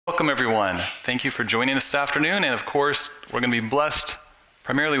welcome everyone. Thank you for joining us this afternoon, and of course, we're going to be blessed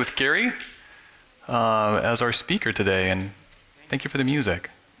primarily with Gary as our speaker today, and thank you for the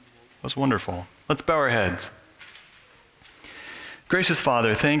music. It was wonderful. Let's bow our heads. Gracious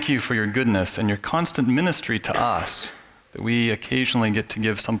Father, thank you for your goodness and your constant ministry to us, that we occasionally get to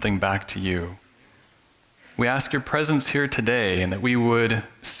give something back to you. We ask your presence here today, and that we would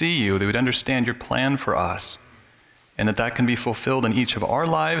see you, that we would understand your plan for us, and that can be fulfilled in each of our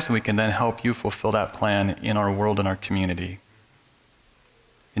lives, and we can then help you fulfill that plan in our world and our community.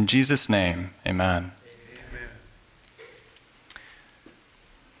 In Jesus' name, amen. Amen.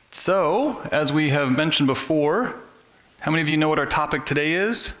 So, as we have mentioned before, how many of you know what our topic today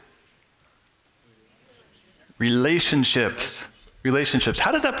is? Relationships. Relationships.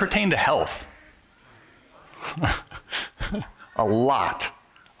 How does that pertain to health? A lot,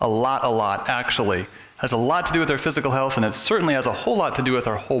 actually. Has a lot to do with our physical health, and it certainly has a whole lot to do with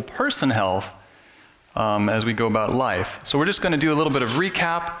our whole person health as we go about life. So we're just going to do a little bit of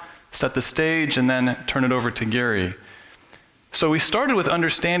recap, set the stage, and then turn it over to Gary. So we started with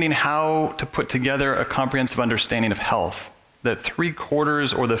understanding how to put together a comprehensive understanding of health, that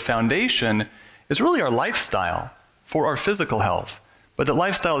 3/4 or the foundation is really our lifestyle for our physical health. But that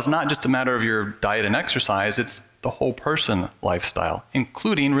lifestyle is not just a matter of your diet and exercise, it's the whole person lifestyle,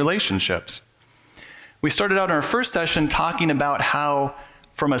 including relationships. We started out in our first session talking about how,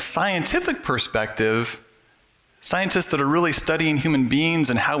 from a scientific perspective, scientists that are really studying human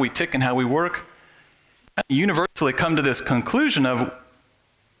beings and how we tick and how we work universally come to this conclusion of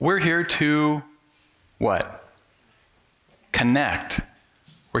we're here to what? Connect.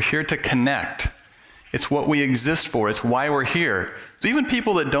 We're here to connect. It's what we exist for. It's why we're here. So even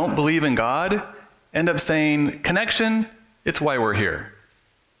people that don't believe in God end up saying, connection, it's why we're here.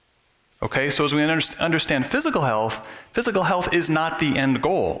 Okay, so as we understand physical health is not the end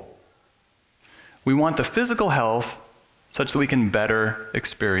goal. We want the physical health such that we can better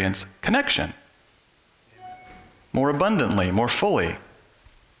experience connection. More abundantly, more fully.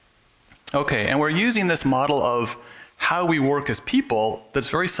 Okay, and we're using this model of how we work as people that's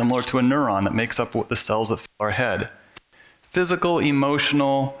very similar to a neuron that makes up the cells that fill our head. Physical,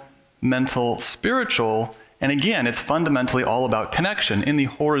 emotional, mental, spiritual, and again, it's fundamentally all about connection in the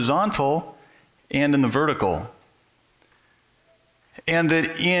horizontal and in the vertical. And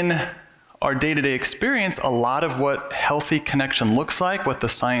that in our day-to-day experience, a lot of what healthy connection looks like, what the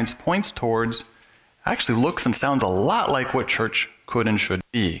science points towards, actually looks and sounds a lot like what church could and should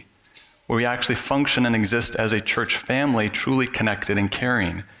be, where we actually function and exist as a church family, truly connected and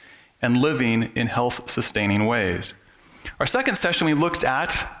caring, and living in health-sustaining ways. Our second session, we looked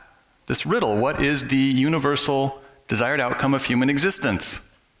at this riddle. What is the universal desired outcome of human existence?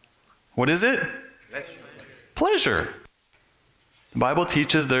 What is it? Pleasure. The Bible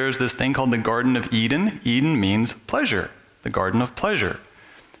teaches there's this thing called the Garden of Eden. Eden means pleasure, the garden of pleasure.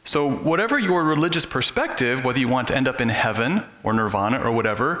 So whatever your religious perspective, whether you want to end up in heaven or nirvana or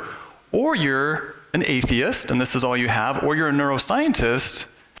whatever, or you're an atheist and this is all you have, or you're a neuroscientist,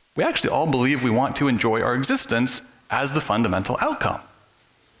 we actually all believe we want to enjoy our existence as the fundamental outcome.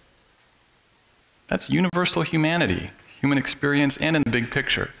 That's universal humanity, human experience, and in the big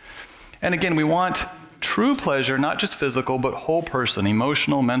picture. And again, we want true pleasure, not just physical, but whole person,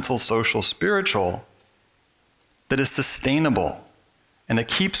 emotional, mental, social, spiritual, that is sustainable and that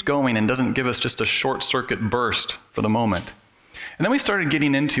keeps going and doesn't give us just a short circuit burst for the moment. And then we started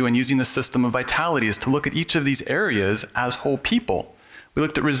getting into and using the system of vitalities to look at each of these areas as whole people. We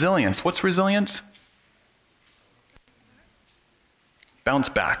looked at resilience. What's resilience? Bounce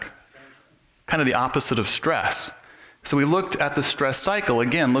back. Kind of the opposite of stress. So we looked at the stress cycle,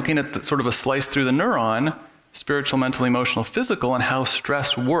 again, looking at sort of a slice through the neuron, spiritual, mental, emotional, physical, and how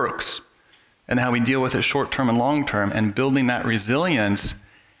stress works, and how we deal with it short-term and long-term, and building that resilience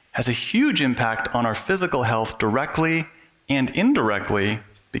has a huge impact on our physical health directly and indirectly,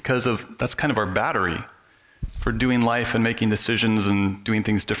 because that's kind of our battery for doing life and making decisions and doing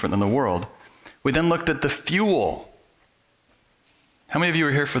things different than the world. We then looked at the fuel. How many of you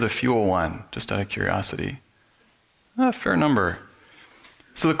were here for the fuel one, just out of curiosity? A fair number.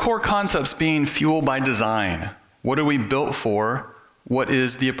 So the core concepts being fuel by design. What are we built for? What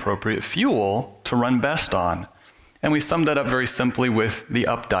is the appropriate fuel to run best on? And we summed that up very simply with the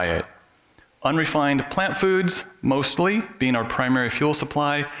UP diet. Unrefined plant foods, mostly, being our primary fuel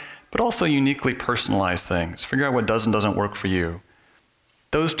supply, but also uniquely personalized things. Figure out what does and doesn't work for you.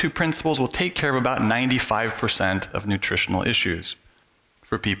 Those two principles will take care of about 95% of nutritional issues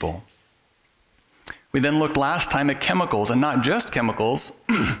for people. We then looked last time at chemicals, and not just chemicals,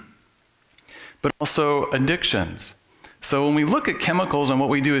 but also addictions. So when we look at chemicals and what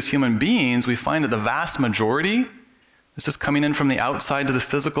we do as human beings, we find that the vast majority, this is coming in from the outside to the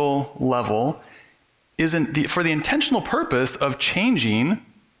physical level, for the intentional purpose of changing,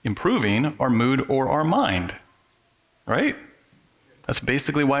 improving our mood or our mind, right? That's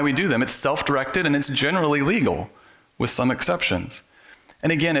basically why we do them. It's self-directed and it's generally legal, with some exceptions.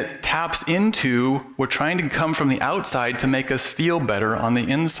 And again, it taps into, we're trying to come from the outside to make us feel better on the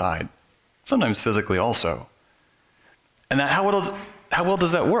inside, sometimes physically also. And how well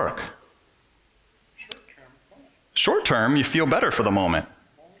does that work? Short term, you feel better for the moment.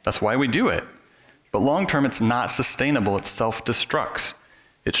 That's why we do it. But long term, it's not sustainable. It self-destructs.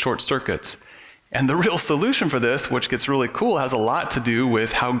 It short circuits. And the real solution for this, which gets really cool, has a lot to do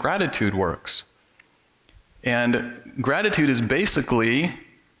with how gratitude works. And gratitude is basically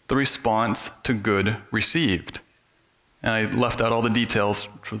the response to good received. And I left out all the details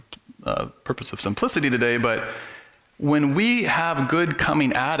for the purpose of simplicity today, but when we have good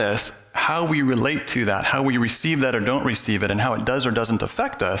coming at us, how we relate to that, how we receive that or don't receive it, and how it does or doesn't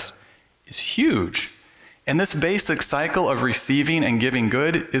affect us is huge. And this basic cycle of receiving and giving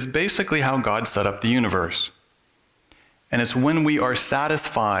good is basically how God set up the universe. And it's when we are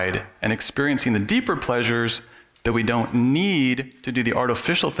satisfied and experiencing the deeper pleasures that we don't need to do the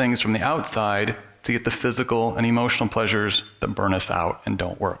artificial things from the outside to get the physical and emotional pleasures that burn us out and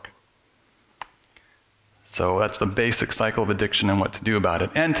don't work. So that's the basic cycle of addiction and what to do about it.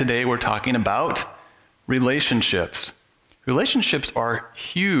 And today we're talking about relationships. Relationships are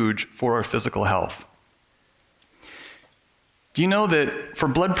huge for our physical health. Do you know that for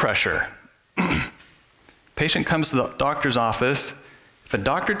blood pressure, patient comes to the doctor's office, if a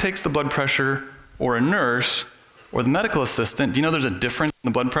doctor takes the blood pressure, or a nurse, or the medical assistant, do you know there's a difference in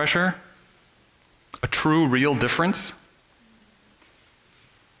the blood pressure? A true, real difference?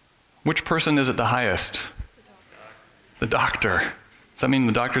 Which person is at the highest? The doctor. Does that mean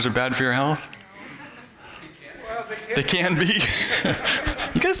the doctors are bad for your health? Well, they can be.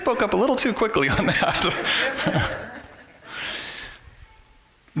 You guys spoke up a little too quickly on that.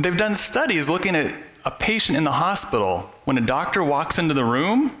 They've done studies looking at a patient in the hospital. When a doctor walks into the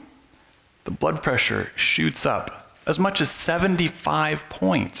room, the blood pressure shoots up as much as 75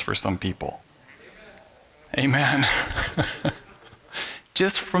 points for some people. Amen.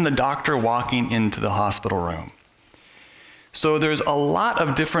 Just from the doctor walking into the hospital room. So there's a lot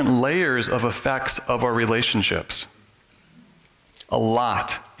of different layers of effects of our relationships. A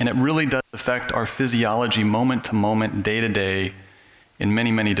lot. And it really does affect our physiology moment to moment, day to day, in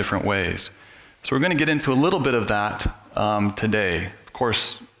many, many different ways. So we're going to get into a little bit of that today. Of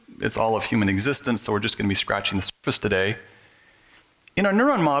course, it's all of human existence, so we're just going to be scratching the surface today. In our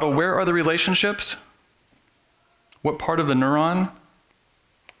neuron model, where are the relationships? What part of the neuron?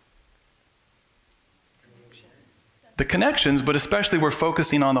 The connections, but especially we're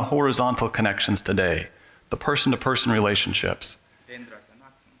focusing on the horizontal connections today, the person-to-person relationships.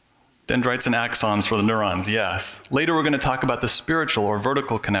 Dendrites and axons for the neurons, yes. Later we're going to talk about the spiritual or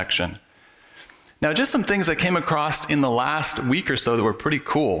vertical connection. Now just some things I came across in the last week or so that were pretty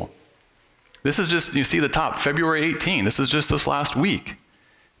cool. This is just, you see the top, February 18. This is just this last week.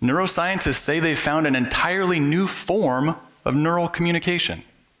 Neuroscientists say they found an entirely new form of neural communication.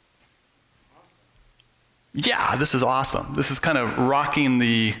 Yeah, this is awesome. This is kind of rocking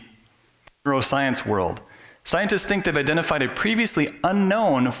the neuroscience world. Scientists think they've identified a previously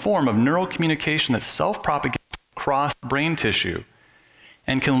unknown form of neural communication that self-propagates across brain tissue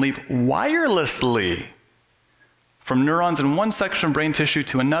and can leap wirelessly from neurons in one section of brain tissue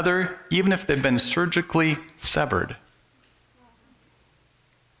to another, even if they've been surgically severed.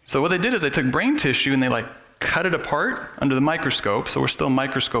 So what they did is they took brain tissue and they cut it apart under the microscope, so we're still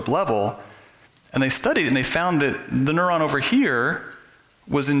microscope level, and they studied it and they found that the neuron over here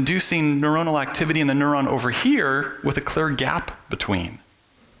was inducing neuronal activity in the neuron over here with a clear gap between.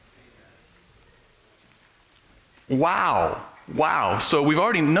 Wow. Wow. So we've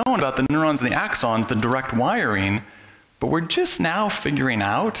already known about the neurons and the axons, the direct wiring, but we're just now figuring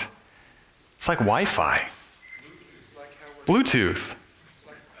out, it's like Wi-Fi. Bluetooth.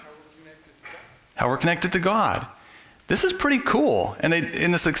 How we're connected to God. This is pretty cool. And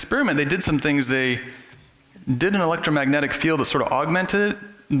in this experiment, they did some things. They did an electromagnetic field that sort of augmented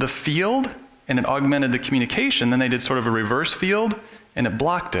the field and it augmented the communication. Then they did sort of a reverse field and it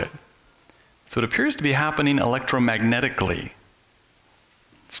blocked it. So it appears to be happening electromagnetically.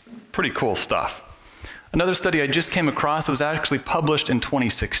 It's pretty cool stuff. Another study I just came across, it was actually published in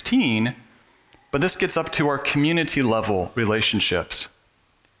 2016, but this gets up to our community level relationships.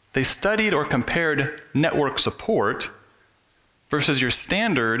 They studied or compared network support versus your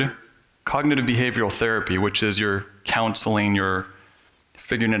standard cognitive behavioral therapy, which is your counseling, your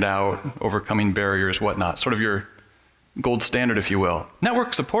figuring it out, overcoming barriers, whatnot, sort of your gold standard, if you will.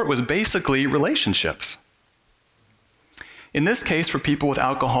 Network support was basically relationships. In this case, for people with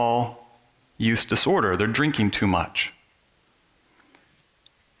alcohol use disorder, they're drinking too much.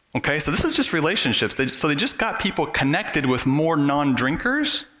 Okay, so this is just relationships. So they just got people connected with more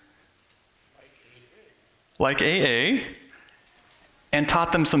non-drinkers, like AA, and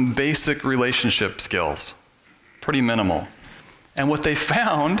taught them some basic relationship skills, pretty minimal. And what they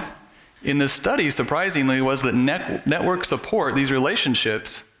found in this study, surprisingly, was that network support, these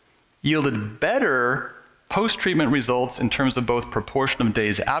relationships, yielded better post-treatment results in terms of both proportion of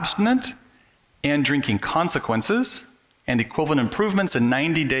days abstinent and drinking consequences, and equivalent improvements in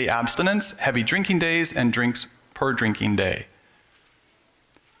 90-day abstinence, heavy drinking days, and drinks per drinking day.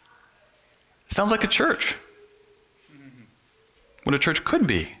 Sounds like a church. What a church could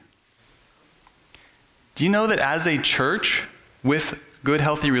be. Do you know that as a church with good,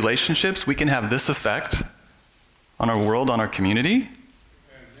 healthy relationships, we can have this effect on our world, on our community?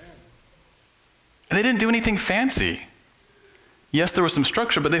 And they didn't do anything fancy. Yes, there was some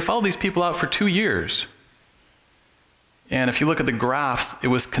structure, but they followed these people out for 2 years. And if you look at the graphs, it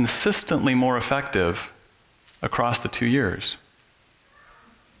was consistently more effective across the 2 years.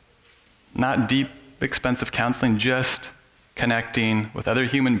 Not deep, expensive counseling, just connecting with other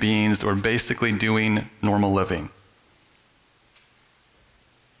human beings that were basically doing normal living.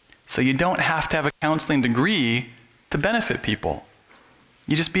 So you don't have to have a counseling degree to benefit people.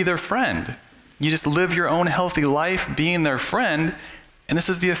 You just be their friend. You just live your own healthy life being their friend, and this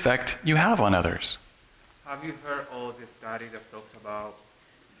is the effect you have on others. Have you heard of the study that talks about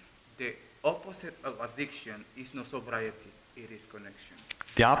the opposite of addiction is not sobriety, it is connection?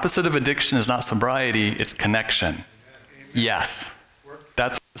 The opposite of addiction is not sobriety, it's connection. Yes,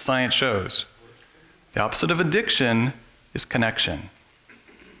 that's what the science shows. The opposite of addiction is connection.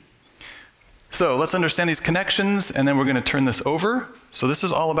 So let's understand these connections, and then we're going to turn this over. So this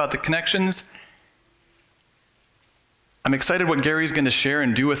is all about the connections. I'm excited what Gary's going to share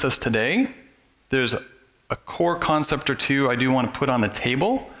and do with us today. There's a core concept or two I do want to put on the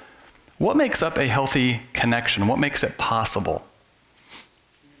table. What makes up a healthy connection? What makes it possible?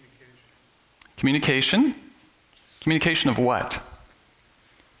 Communication. Communication of what?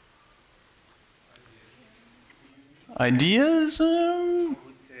 Ideas? I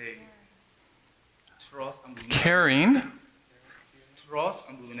would say trust and vulnerability. Caring. Trust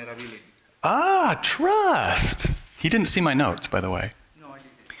and vulnerability. Ah, trust. He didn't see my notes, by the way. No, I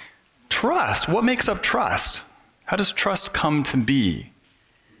didn't. Trust. What makes up trust? How does trust come to be?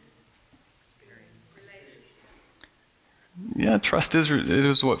 Yeah, trust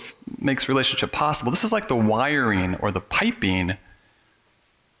is what makes relationship possible. This is like the wiring or the piping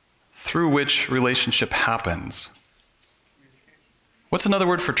through which relationship happens. What's another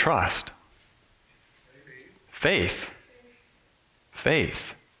word for trust? Faith.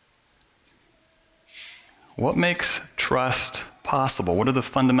 Faith. What makes trust possible? What are the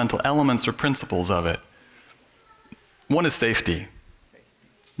fundamental elements or principles of it? One is safety.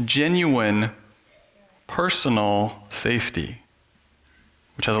 Genuine, personal safety,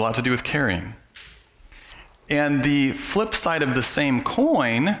 which has a lot to do with caring. And the flip side of the same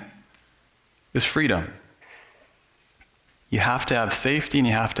coin is freedom. You have to have safety and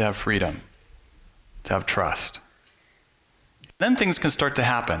you have to have freedom to have trust. Then things can start to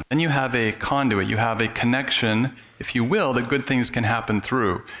happen. Then you have a conduit, you have a connection, if you will, that good things can happen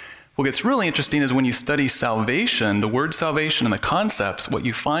through. What gets really interesting is when you study salvation, the word salvation and the concepts, what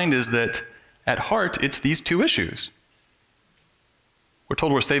you find is that at heart, it's these two issues. We're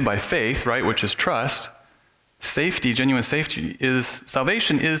told we're saved by faith, right, which is trust. Safety, genuine safety,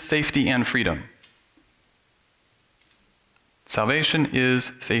 salvation is safety and freedom. Salvation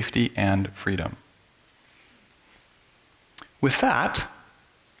is safety and freedom. With that,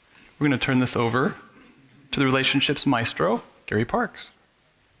 we're going to turn this over to the relationships maestro, Gary Parks.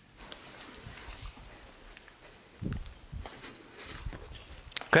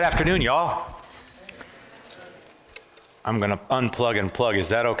 Good afternoon, y'all. I'm going to unplug and plug. Is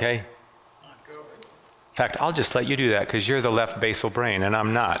that okay? In fact, I'll just let you do that because you're the left basal brain and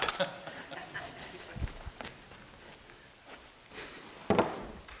I'm not.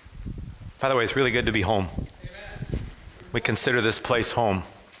 By the way, it's really good to be home. We consider this place home.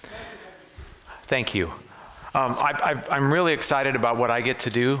 Thank you. I'm really excited about what I get to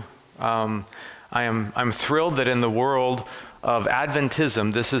do. I'm thrilled that in the world of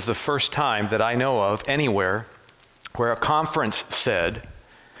Adventism, this is the first time that I know of anywhere where a conference said,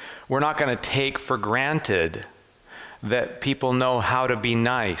 we're not going to take for granted that people know how to be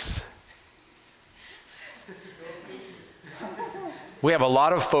nice We have a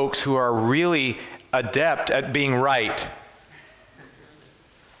lot of folks who are really adept at being right,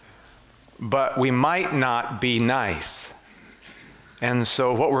 but we might not be nice. And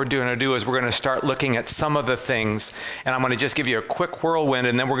so what we're going to do is we're going to start looking at some of the things, and I'm going to just give you a quick whirlwind,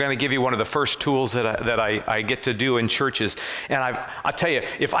 and then we're going to give you one of the first tools that I get to do in churches. And I'll tell you,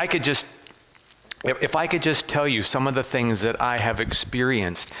 if I could just tell you some of the things that I have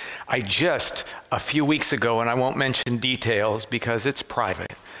experienced. A few weeks ago, and I won't mention details because it's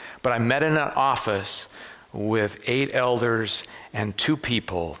private, but I met in an office with 8 elders and 2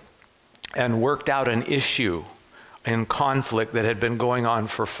 people and worked out an issue in conflict that had been going on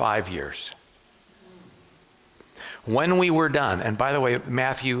for 5 years. When we were done, and by the way,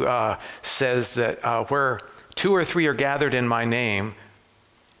 Matthew says that where 2 or 3 are gathered in my name,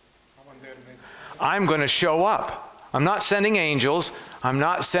 I'm going to show up. I'm not sending angels. I'm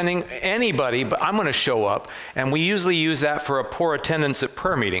not sending anybody, but I'm going to show up. And we usually use that for a poor attendance at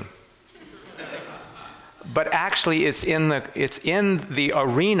prayer meeting. But actually, it's in the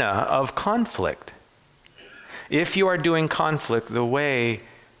arena of conflict. If you are doing conflict the way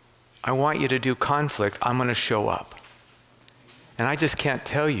I want you to do conflict, I'm going to show up. And I just can't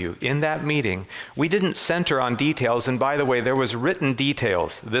tell you, in that meeting, we didn't center on details. And by the way, there was written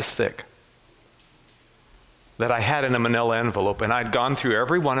details this thick that I had in a manila envelope. And I'd gone through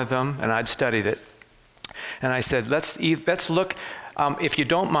every one of them, and I'd studied it. And I said, let's look, if you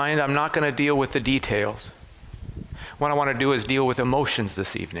don't mind, I'm not going to deal with the details. What I want to do is deal with emotions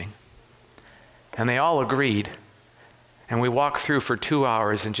this evening. And they all agreed. And we walked through for 2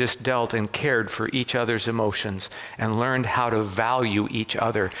 hours and just dealt and cared for each other's emotions and learned how to value each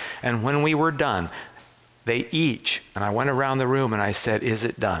other. And when we were done, they each, and I went around the room and I said, is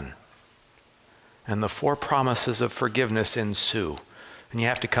it done? And the 4 promises of forgiveness ensue. And you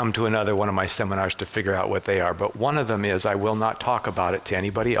have to come to another one of my seminars to figure out what they are. But one of them is, I will not talk about it to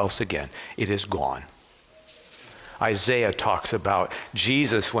anybody else again. It is gone. Isaiah talks about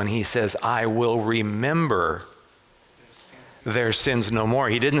Jesus when he says, I will remember their sins no more.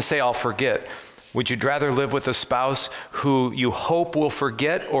 He didn't say, I'll forget. Would you rather live with a spouse who you hope will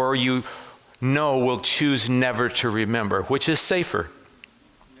forget or you know will choose never to remember? Which is safer?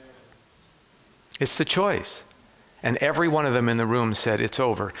 It's the choice. And every one of them in the room said, it's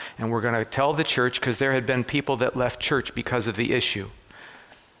over. And we're going to tell the church, because there had been people that left church because of the issue.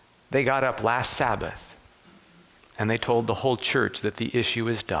 They got up last Sabbath and they told the whole church that the issue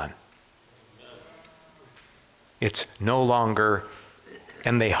is done. It's no longer,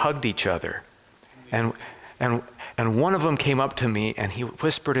 and they hugged each other. And one of them came up to me and he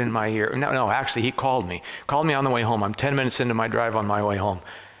whispered in my ear, actually he called me on the way home. I'm 10 minutes into my drive on my way home.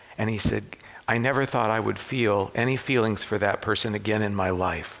 And he said, I never thought I would feel any feelings for that person again in my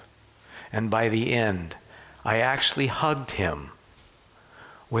life. And by the end, I actually hugged him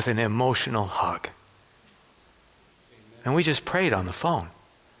with an emotional hug. And we just prayed on the phone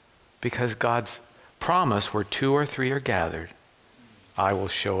because God's promise, where 2 or 3 are gathered, I will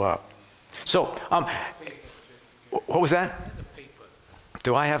show up. So, what was that?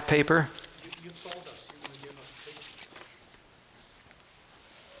 Do I have paper? You told us you want to give us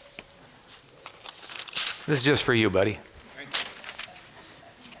paper. This is just for you, buddy.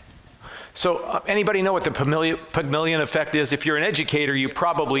 So, anybody know what the Pygmalion effect is? If you're an educator, you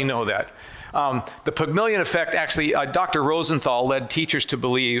probably know that. The Pygmalion effect, actually, Dr. Rosenthal led teachers to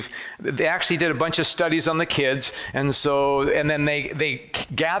believe. They actually did a bunch of studies on the kids, and then they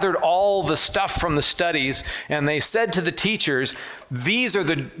gathered all the stuff from the studies, and they said to the teachers, these are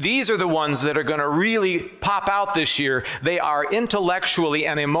the ones that are going to really pop out this year. They are intellectually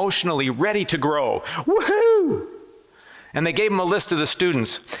and emotionally ready to grow. Woohoo! And they gave them a list of the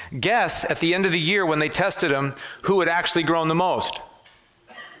students. Guess, at the end of the year when they tested them, who had actually grown the most?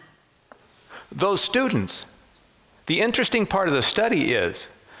 Those students. The interesting part of the study is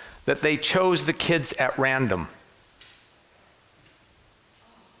that they chose the kids at random.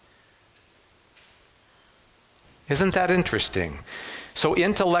 Isn't that interesting? So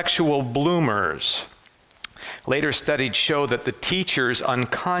intellectual bloomers, later studies show that the teachers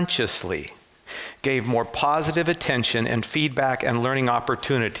unconsciously gave more positive attention and feedback and learning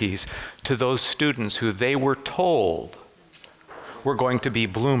opportunities to those students who they were told were going to be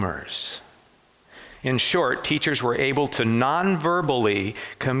bloomers. In short, teachers were able to non-verbally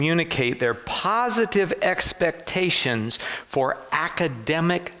communicate their positive expectations for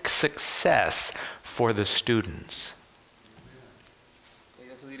academic success for the students.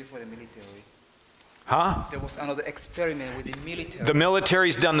 They also did it for the military. Huh? There was another experiment with the military. The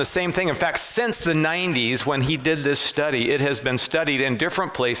military's done the same thing. In fact, since the 90s, when he did this study, it has been studied in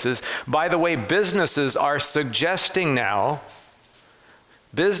different places. By the way, businesses are suggesting now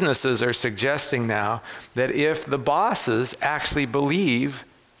Businesses are suggesting now that if the bosses actually believe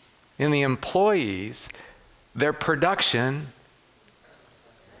in the employees, their production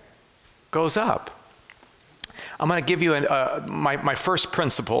goes up. I'm going to give you my first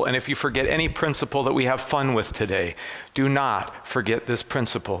principle, and if you forget any principle that we have fun with today, do not forget this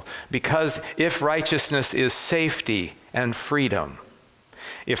principle. Because if righteousness is safety and freedom,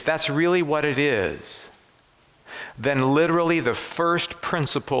 if that's really what it is, then literally the first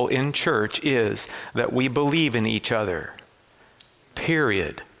principle in church is that we believe in each other.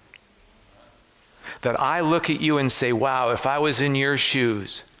 Period. That I look at you and say, wow, if I was in your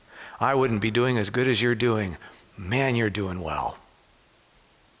shoes, I wouldn't be doing as good as you're doing. Man, you're doing well.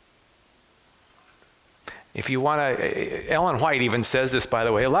 If you want to, Ellen White even says this, by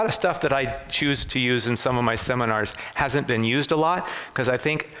the way. A lot of stuff that I choose to use in some of my seminars hasn't been used a lot because I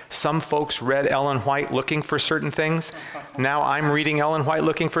think some folks read Ellen White looking for certain things. Now I'm reading Ellen White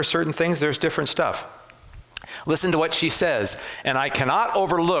looking for certain things. There's different stuff. Listen to what she says. And I cannot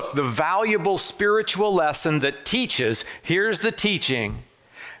overlook the valuable spiritual lesson that teaches, here's the teaching,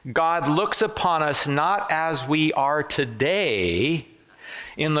 God looks upon us not as we are today,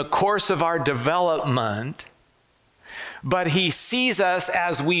 in the course of our development, but he sees us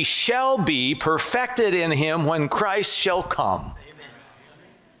as we shall be perfected in him when Christ shall come. Amen.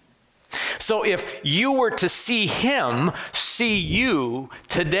 So if you were to see him see you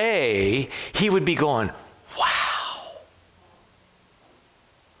today, he would be going, wow,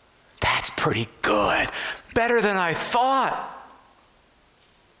 that's pretty good, better than I thought.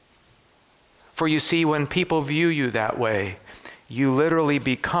 For you see, when people view you that way, you literally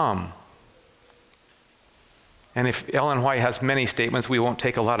become. And if Ellen White has many statements, we won't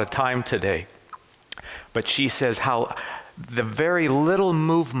take a lot of time today. But she says how the very little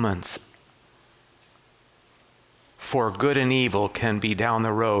movements for good and evil can be down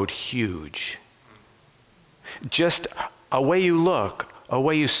the road huge. Just a way you look, a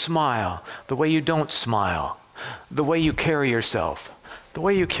way you smile, the way you don't smile, the way you carry yourself, the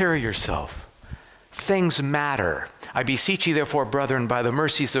way you carry yourself. Things matter. I beseech you, therefore, brethren, by the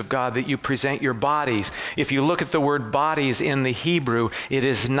mercies of God, that you present your bodies. If you look at the word bodies in the Hebrew, it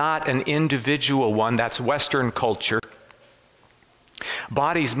is not an individual one. That's Western culture.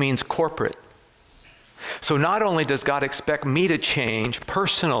 Bodies means corporate. So not only does God expect me to change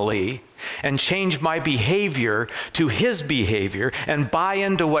personally and change my behavior to his behavior and buy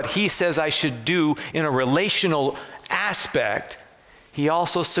into what he says I should do in a relational aspect, he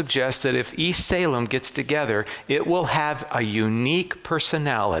also suggests that if East Salem gets together, it will have a unique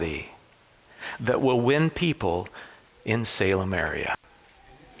personality that will win people in Salem area.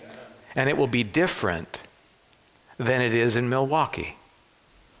 And it will be different than it is in Milwaukee.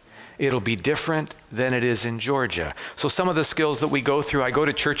 It'll be different than it is in Georgia. So some of the skills that we go through, I go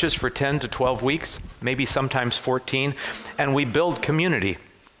to churches for 10 to 12 weeks, maybe sometimes 14, and we build community.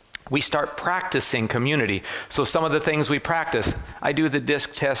 We start practicing community. So some of the things we practice, I do the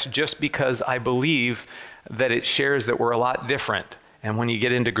disc test just because I believe that it shares that we're a lot different. And when you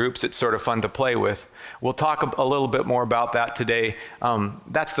get into groups, it's sort of fun to play with. We'll talk a little bit more about that today.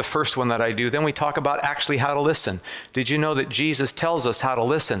 That's the first one that I do. Then we talk about actually how to listen. Did you know that Jesus tells us how to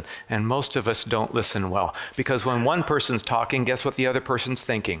listen? And most of us don't listen well. Because when one person's talking, guess what the other person's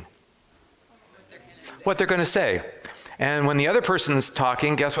thinking? What they're going to say. And when the other person's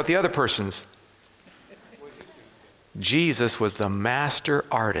talking, guess what the other person's? Jesus was the master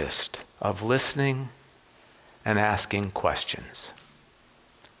artist of listening and asking questions.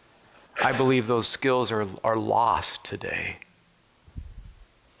 I believe those skills are lost today.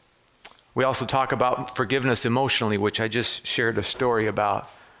 We also talk about forgiveness emotionally, which I just shared a story about.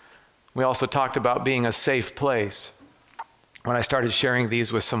 We also talked about being a safe place. When I started sharing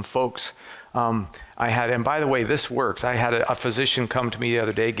these with some folks, I had, and by the way, this works. I had a physician come to me the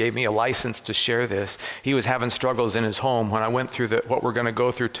other day, gave me a license to share this. He was having struggles in his home. When I went through what we're going to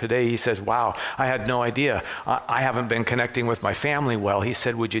go through today, he says, wow, I had no idea. I haven't been connecting with my family well. He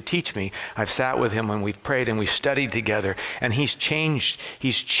said, would you teach me? I've sat with him and we've prayed and we've studied together, and he's changed.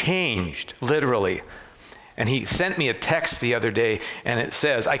 He's changed, literally. And he sent me a text the other day, and it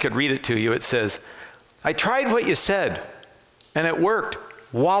says, I could read it to you. It says, I tried what you said, and it worked.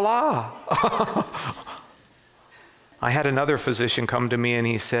 Voila! I had another physician come to me and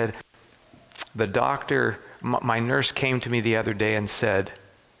he said, the doctor, my nurse came to me the other day and said,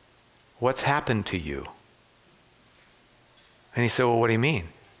 what's happened to you? And he said, well, what do you mean?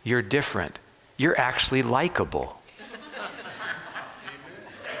 You're different. You're actually likable.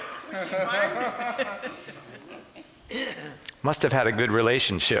 Must have had a good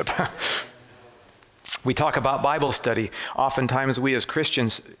relationship. We talk about Bible study. Oftentimes we as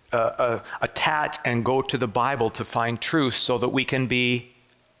Christians attach and go to the Bible to find truth so that we can be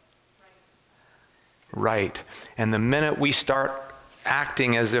right. And the minute we start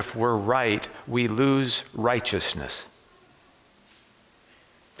acting as if we're right, we lose righteousness.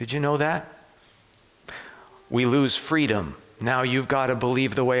 Did you know that? We lose freedom. Now you've got to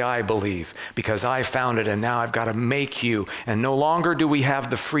believe the way I believe because I found it, and now I've got to make you. And no longer do we have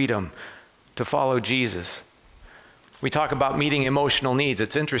the freedom to follow Jesus. We talk about meeting emotional needs.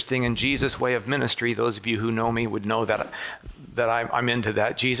 It's interesting, in Jesus' way of ministry, those of you who know me would know that I'm into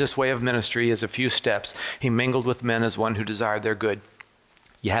that. Jesus' way of ministry is a few steps. He mingled with men as one who desired their good.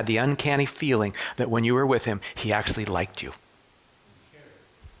 You had the uncanny feeling that when you were with him, he actually liked you.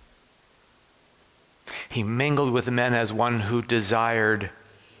 He mingled with men as one who desired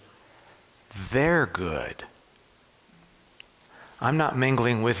their good. I'm not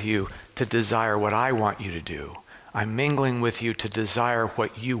mingling with you to desire what I want you to do. I'm mingling with you to desire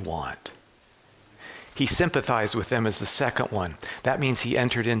what you want. He sympathized with them as the second one. That means he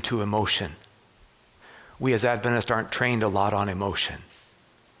entered into emotion. We as Adventists aren't trained a lot on emotion.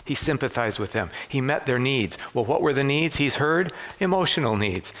 He sympathized with them. He met their needs. Well, what were the needs he's heard? Emotional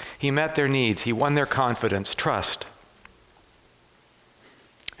needs. He met their needs. He won their confidence, trust.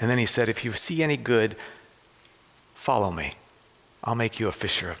 And then he said, if you see any good, follow me. I'll make you a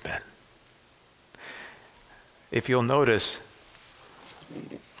fisher of men. If you'll notice,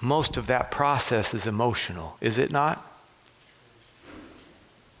 most of that process is emotional, is it not?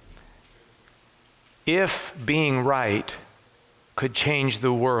 If being right could change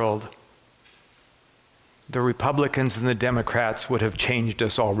the world, the Republicans and the Democrats would have changed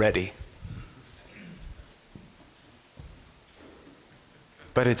us already.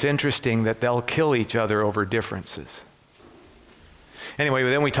 But it's interesting that they'll kill each other over differences. Anyway,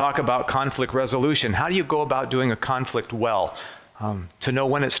 then we talk about conflict resolution. How do you go about doing a conflict well? To know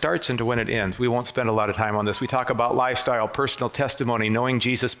when it starts and to when it ends. We won't spend a lot of time on this. We talk about lifestyle, personal testimony, knowing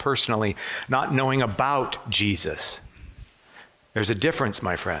Jesus personally, not knowing about Jesus. There's a difference,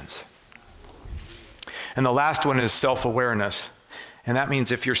 my friends. And the last one is self-awareness. And that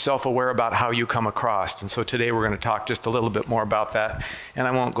means if you're self-aware about how you come across. And so today we're going to talk just a little bit more about that. And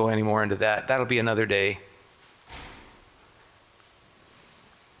I won't go any more into that. That'll be another day.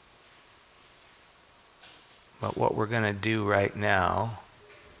 But what we're going to do right now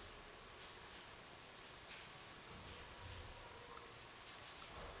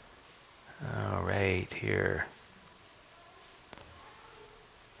right here.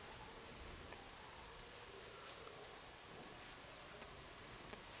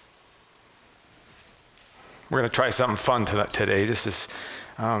 We're going to try something fun today. This is,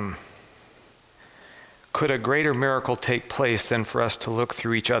 could a greater miracle take place than for us to look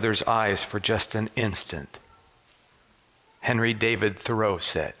through each other's eyes for just an instant? Henry David Thoreau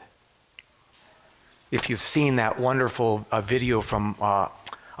said. If you've seen that wonderful video from a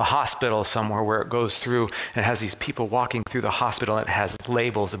hospital somewhere where it goes through and it has these people walking through the hospital and it has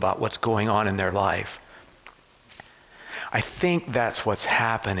labels about what's going on in their life. I think that's what's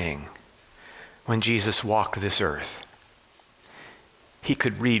happening when Jesus walked this earth. He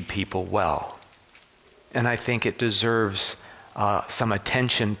could read people well. And I think it deserves some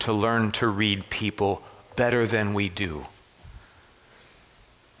attention to learn to read people better than we do.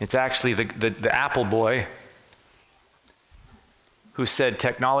 It's actually the Apple boy who said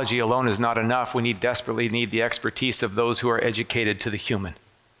technology alone is not enough. We desperately need the expertise of those who are educated to the human.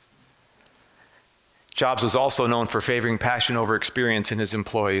 Jobs was also known for favoring passion over experience in his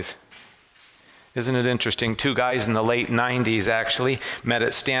employees. Isn't it interesting? Two guys in the late 90s actually met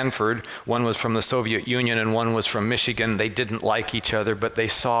at Stanford. One was from the Soviet Union and one was from Michigan. They didn't like each other, but they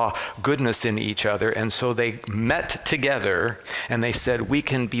saw goodness in each other. And so they met together and they said, we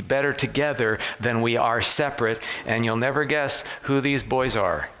can be better together than we are separate. And you'll never guess who these boys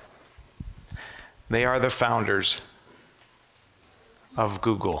are. They are the founders of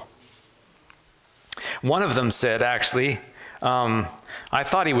Google. One of them said, actually, I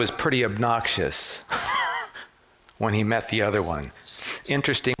thought he was pretty obnoxious when he met the other one.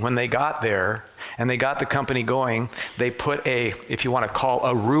 Interesting, when they got there and they got the company going, they put if you want to call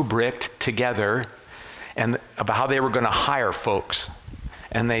a rubric together and about how they were going to hire folks.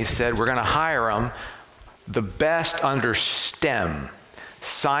 And they said, we're going to hire them the best under STEM,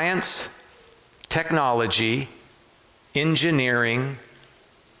 science, technology, engineering.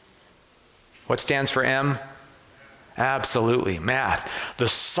 What stands for M? Absolutely, math. The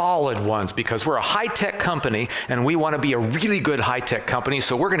solid ones, because we're a high-tech company and we want to be a really good high-tech company,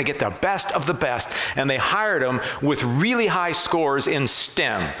 so we're going to get the best of the best. And they hired them with really high scores in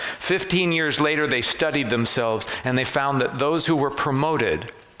STEM. 15 years later, they studied themselves and they found that those who were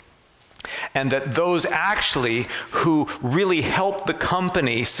promoted and that those actually who really helped the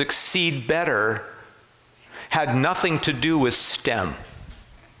company succeed better had nothing to do with STEM.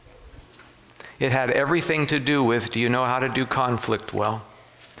 It had everything to do with, do you know how to do conflict well?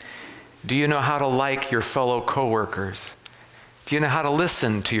 Do you know how to like your fellow coworkers? Do you know how to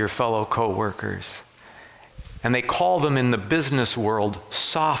listen to your fellow coworkers? And they call them in the business world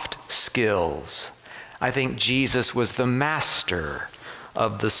soft skills. I think Jesus was the master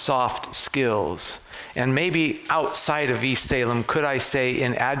of the soft skills. And maybe outside of East Salem, could I say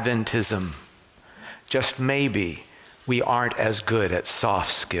in Adventism, just maybe we aren't as good at soft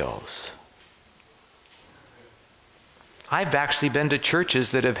skills. I've actually been to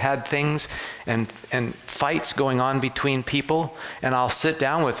churches that have had things and fights going on between people, and I'll sit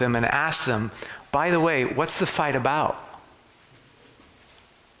down with them and ask them, by the way, what's the fight about?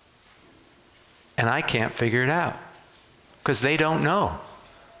 And I can't figure it out because they don't know.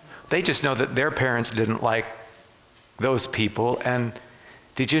 They just know that their parents didn't like those people. And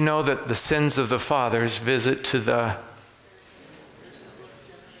did you know that the sins of the fathers visit to the...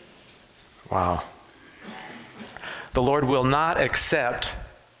 Wow. The Lord will not accept,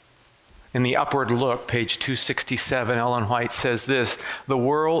 in the Upward Look, page 267, Ellen White says this, the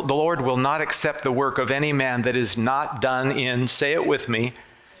Lord will not accept the work of any man that is not done in, say it with me,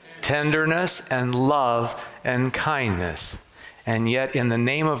 tenderness and love and kindness. And yet in the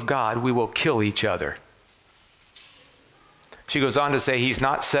name of God, we will kill each other. She goes on to say, he's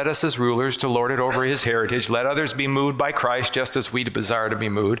not set us as rulers to lord it over his heritage. Let others be moved by Christ just as we desire to be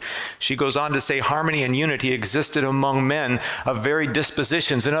moved. She goes on to say, harmony and unity existed among men of varied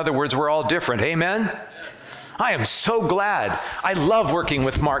dispositions. In other words, we're all different. Amen? I am so glad. I love working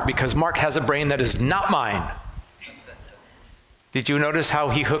with Mark because Mark has a brain that is not mine. Did you notice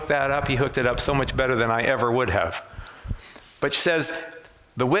how he hooked that up? He hooked it up so much better than I ever would have. But she says,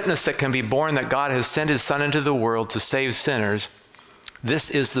 the witness that can be borne that God has sent his Son into the world to save sinners, this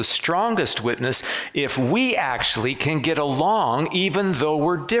is the strongest witness if we actually can get along even though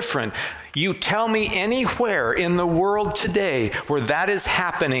we're different. You tell me anywhere in the world today where that is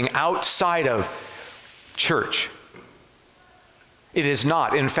happening outside of church. It is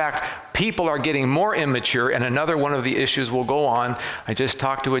not. In fact, people are getting more immature, and another one of the issues will go on. I just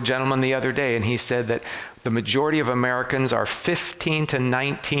talked to a gentleman the other day, and he said that the majority of Americans are 15 to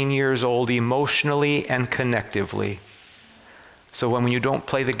 19 years old emotionally and connectively. So when you don't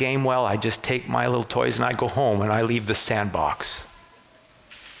play the game well, I just take my little toys and I go home and I leave the sandbox.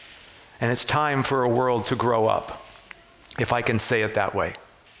 And it's time for a world to grow up, if I can say it that way.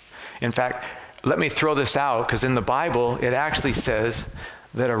 In fact, let me throw this out, because in the Bible, it actually says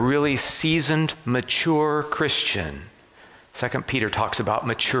that a really seasoned, mature Christian, 2 Peter talks about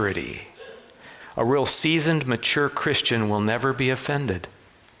maturity. A real seasoned, mature Christian will never be offended.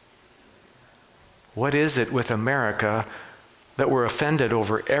 What is it with America that we're offended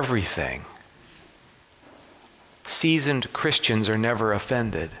over everything? Seasoned Christians are never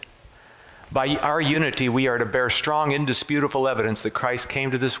offended. By our unity, we are to bear strong, indisputable evidence that Christ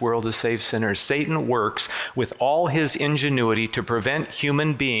came to this world to save sinners. Satan works with all his ingenuity to prevent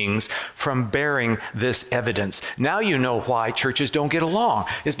human beings from bearing this evidence. Now you know why churches don't get along.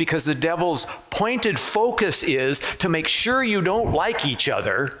 It's because the devil's pointed focus is to make sure you don't like each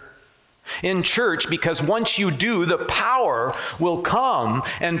other in church, because once you do, the power will come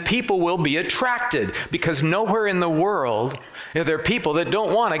and people will be attracted, because nowhere in the world are there people that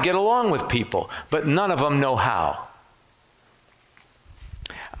don't want to get along with people, but none of them know how.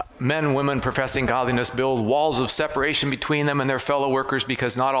 Men and women professing godliness build walls of separation between them and their fellow workers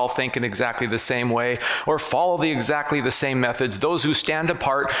because not all think in exactly the same way or follow exactly the same methods. Those who stand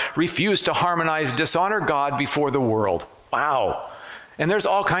apart refuse to harmonize, dishonor God before the world. Wow. And there's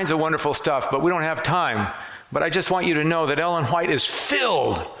all kinds of wonderful stuff, but we don't have time. But I just want you to know that Ellen White is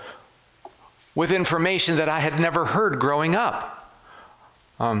filled with information that I had never heard growing up.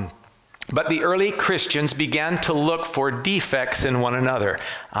 But the early Christians began to look for defects in one another.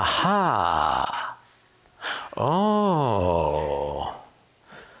 Aha. Oh.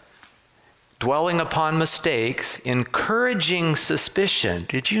 Dwelling upon mistakes, encouraging suspicion.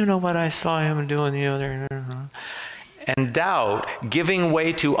 Did you know what I saw him doing the other? And doubt, giving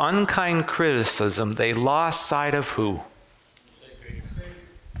way to unkind criticism, they lost sight of who?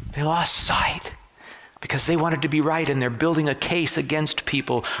 They lost sight because they wanted to be right, and they're building a case against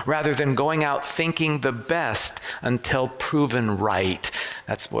people rather than going out thinking the best until proven right.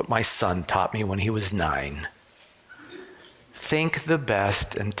 That's what my son taught me when he was 9. Think the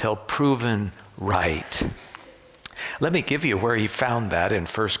best until proven right. Let me give you where he found that in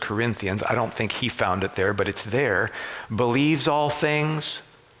 1 Corinthians. I don't think he found it there, but it's there. Believes all things,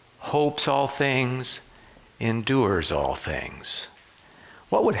 hopes all things, endures all things.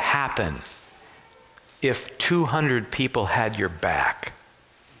 What would happen if 200 people had your back?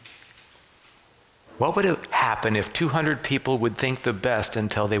 What would happen if 200 people would think the best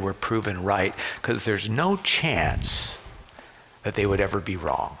until they were proven right? Because there's no chance that they would ever be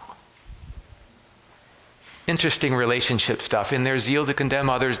wrong. Interesting relationship stuff. In their zeal to condemn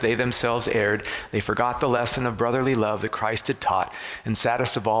others, they themselves erred. They forgot the lesson of brotherly love that Christ had taught. And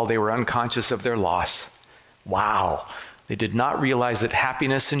saddest of all, they were unconscious of their loss. Wow. They did not realize that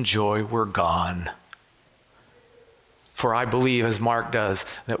happiness and joy were gone. For I believe, as Mark does,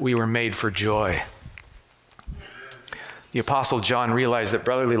 that we were made for joy. The Apostle John realized that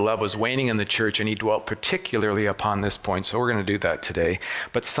brotherly love was waning in the church, and he dwelt particularly upon this point. So we're going to do that today.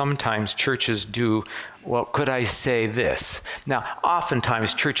 But sometimes churches do, well, could I say this? Now,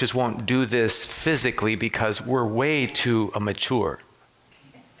 oftentimes churches won't do this physically because we're way too immature.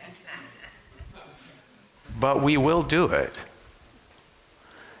 But we will do it.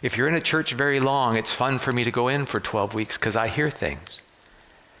 If you're in a church very long, it's fun for me to go in for 12 weeks because I hear things.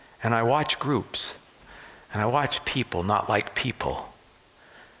 And I watch groups. And I watch people not like people.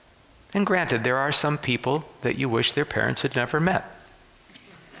 And granted, there are some people that you wish their parents had never met.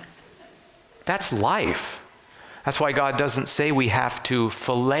 That's life. That's why God doesn't say we have to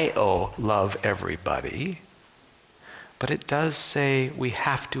phileo love everybody. But it does say we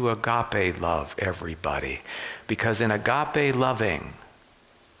have to agape love everybody. Because in agape loving,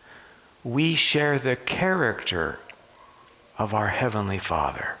 we share the character of our Heavenly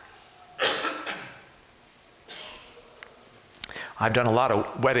Father. I've done a lot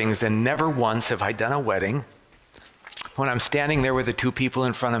of weddings, and never once have I done a wedding when I'm standing there with the 2 people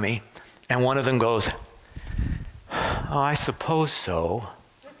in front of me, and one of them goes, "Oh, I suppose so."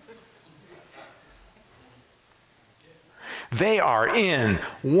 They are in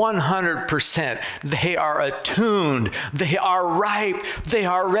 100%. They are attuned. They are ripe. They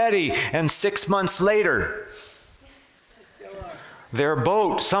are ready. And 6 months later, their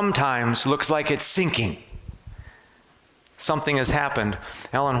boat sometimes looks like it's sinking. Something has happened.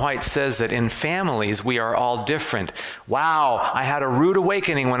 Ellen White says that in families, we are all different. Wow, I had a rude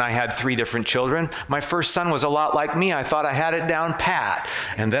awakening when I had 3 different children. My first son was a lot like me. I thought I had it down pat.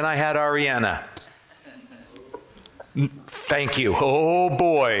 And then I had Ariana. Thank you. Oh,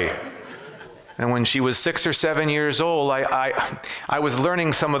 boy. And when she was 6 or 7 years old, I was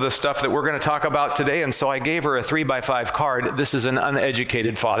learning some of the stuff that we're going to talk about today, and so I gave her a 3x5 card. This is an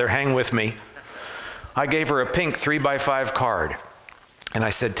uneducated father. Hang with me. I gave her a pink 3x5 card. And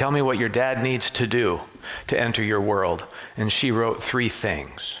I said, "Tell me what your dad needs to do to enter your world." And she wrote 3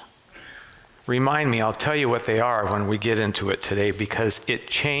 things. Remind me, I'll tell you what they are when we get into it today, because it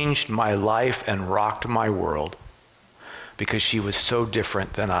changed my life and rocked my world, because she was so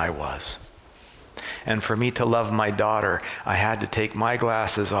different than I was. And for me to love my daughter, I had to take my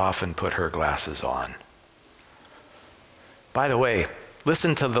glasses off and put her glasses on. By the way,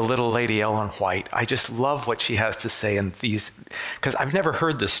 listen to the little lady Ellen White. I just love what she has to say in these, because I've never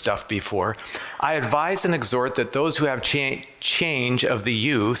heard this stuff before. "I advise and exhort that those who have charge of the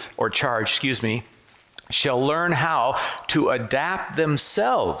youth, shall learn how to adapt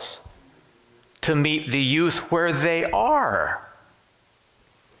themselves to meet the youth where they are,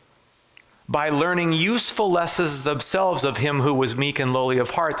 by learning useful lessons themselves of him who was meek and lowly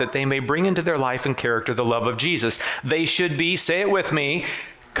of heart, that they may bring into their life and character the love of Jesus. They should be," say it with me,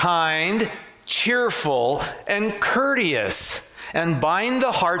 "kind, cheerful, and courteous, and bind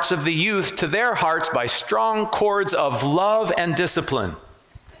the hearts of the youth to their hearts by strong cords of love and discipline."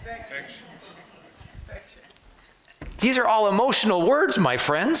 These are all emotional words, my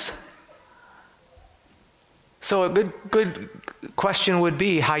friends. So a good question would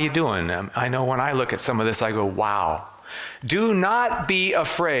be, how you doing? I know when I look at some of this, I go, wow. Do not be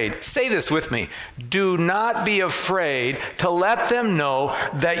afraid. Say this with me. Do not be afraid to let them know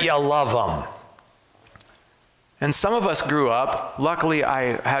that you love them. And some of us grew up, luckily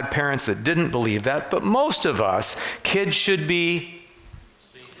I had parents that didn't believe that, but most of us, kids should be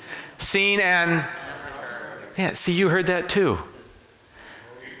seen and, yeah, see, you heard that too.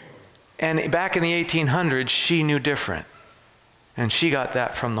 And back in the 1800s, she knew different. And she got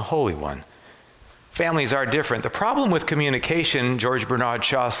that from the Holy One. Families are different. The problem with communication, George Bernard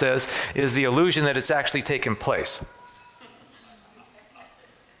Shaw says, is the illusion that it's actually taken place.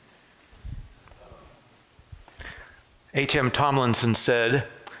 H.M. Tomlinson said,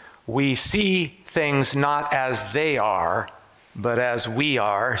 "We see things not as they are, but as we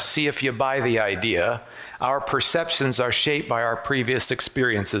are. See if you buy the idea. Our perceptions are shaped by our previous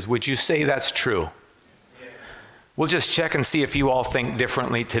experiences." Would you say that's true? Yes. We'll just check and see if you all think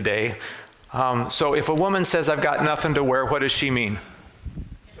differently today. So if a woman says, "I've got nothing to wear," what does she mean?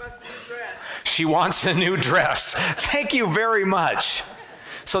 She wants a new dress. Thank you very much.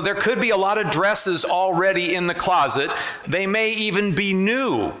 So there could be a lot of dresses already in the closet. They may even be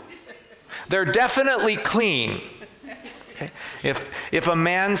new. They're definitely clean. Okay? If a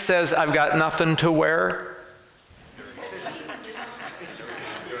man says, "I've got nothing to wear,"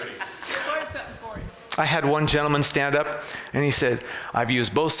 I had one gentleman stand up and he said, "I've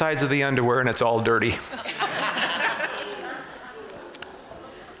used both sides of the underwear and it's all dirty."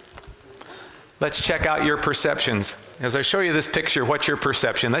 Let's check out your perceptions. As I show you this picture, what's your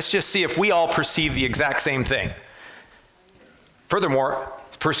perception? Let's just see if we all perceive the exact same thing. Furthermore,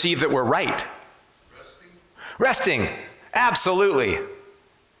 perceive that we're right. Resting. Absolutely.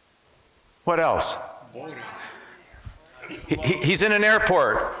 What else? He's in an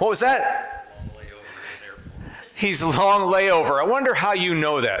airport. What was that? He's long layover. I wonder how you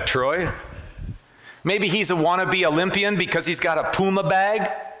know that, Troy. Maybe he's a wannabe Olympian because he's got a Puma bag.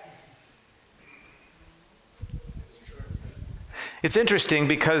 It's interesting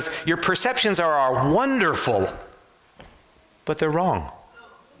because your perceptions are wonderful, but they're wrong.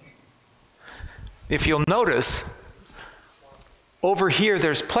 If you'll notice, over here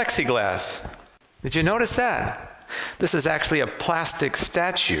there's plexiglass. Did you notice that? This is actually a plastic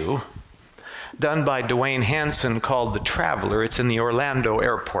statue done by Dwayne Hansen called The Traveler. It's in the Orlando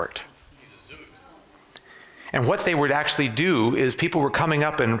airport. And what they would actually do is people were coming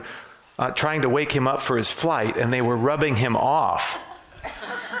up and trying to wake him up for his flight, and they were rubbing him off.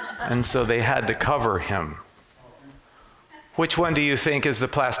 And so they had to cover him. Which one do you think is the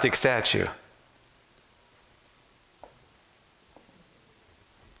plastic statue?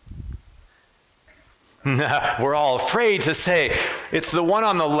 We're all afraid to say. It's the one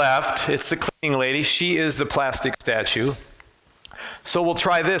on the left. It's the cleaning lady. She is the plastic statue. So we'll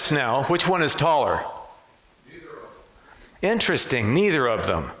try this now. Which one is taller? Neither of them. Interesting. Neither of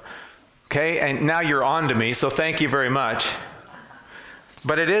them. Okay, and now you're on to me, so thank you very much.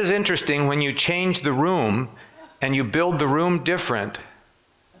 But it is interesting when you change the room and you build the room different.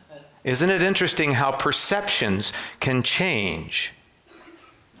 Isn't it interesting how perceptions can change?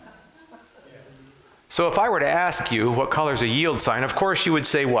 So if I were to ask you what color is a yield sign, of course you would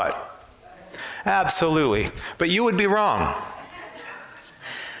say what? Absolutely. But you would be wrong.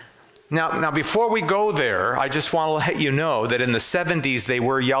 Now, before we go there, I just want to let you know that in the 70s they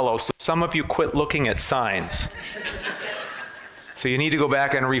were yellow, so some of you quit looking at signs. So you need to go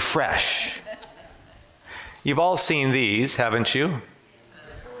back and refresh. You've all seen these, haven't you?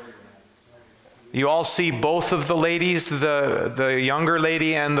 You all see both of the ladies, the younger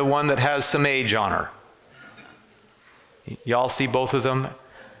lady and the one that has some age on her. You all see both of them?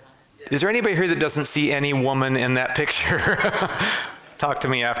 Is there anybody here that doesn't see any woman in that picture? Talk to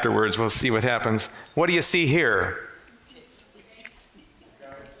me afterwards. We'll see what happens. What do you see here?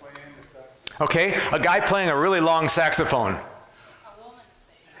 Okay, a guy playing a really long saxophone.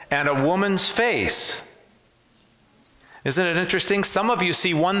 And a woman's face. Isn't it interesting? Some of you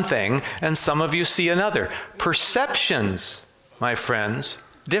see one thing and some of you see another. Perceptions, my friends,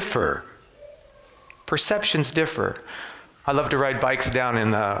 differ. Perceptions differ. I love to ride bikes down in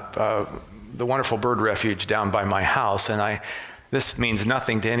the wonderful bird refuge down by my house, and this means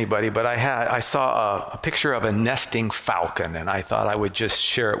nothing to anybody, but I saw a picture of a nesting falcon, and I thought I would just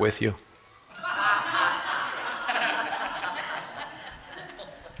share it with you.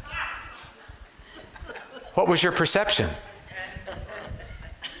 What was your perception?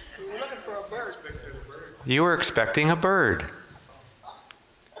 We were looking for a bird. You were expecting a bird.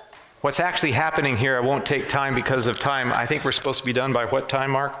 What's actually happening here, I won't take time because of time. I think we're supposed to be done by what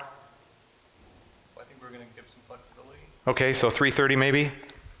time, Mark? I think we're going to give some flexibility. Okay, so 3:30 maybe?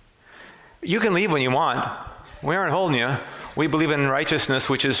 You can leave when you want. We aren't holding you. We believe in righteousness,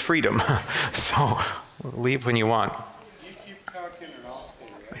 which is freedom. So leave when you want. You keep talking and I'll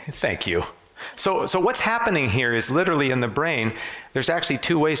stay. Thank you. So what's happening here is literally in the brain, there's actually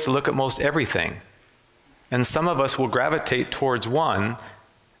two ways to look at most everything. And some of us will gravitate towards one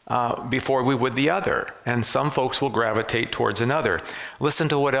before we would the other. And some folks will gravitate towards another. Listen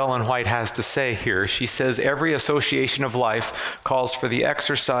to what Ellen White has to say here. She says, every association of life calls for the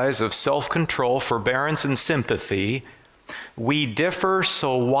exercise of self-control, forbearance, and sympathy. We differ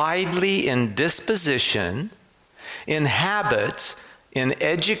so widely in disposition, in habits, in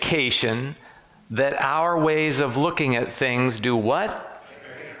education, that our ways of looking at things do what?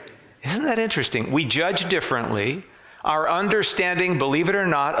 Isn't that interesting? We judge differently. Our understanding, believe it or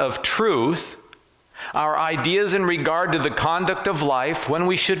not, of truth, our ideas in regard to the conduct of life, when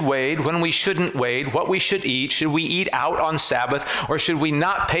we should wade, when we shouldn't wade, what we should we eat out on Sabbath, or should we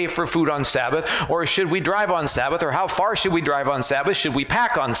not pay for food on Sabbath, or should we drive on Sabbath, or how far should we drive on Sabbath, should we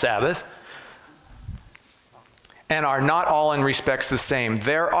pack on Sabbath, and are not all in respects the same.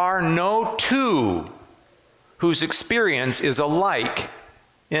 There are no two whose experience is alike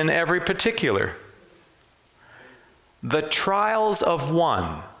in every particular. The trials of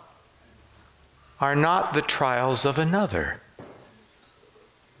one are not the trials of another.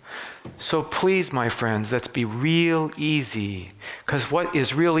 So please, my friends, let's be real easy, because what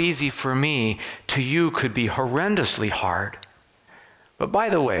is real easy for me, to you could be horrendously hard. But by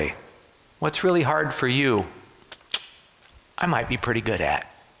the way, what's really hard for you, I might be pretty good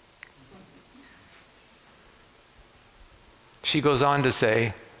at. She goes on to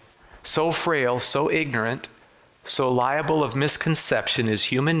say, so frail, so ignorant, so liable of misconception is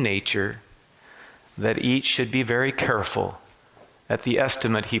human nature, that each should be very careful at the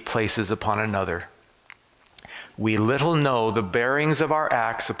estimate he places upon another. We little know the bearings of our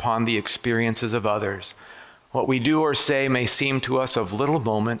acts upon the experiences of others. What we do or say may seem to us of little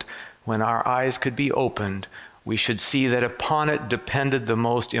moment. When our eyes could be opened, we should see that upon it depended the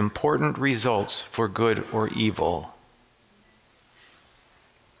most important results for good or evil.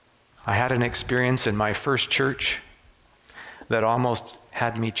 I had an experience in my first church that almost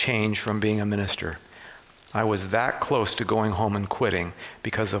had me change from being a minister. I was that close to going home and quitting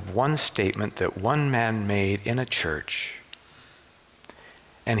because of one statement that one man made in a church.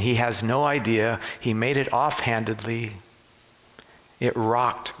 And he has no idea. He made it offhandedly. It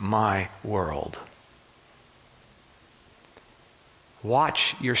rocked my world.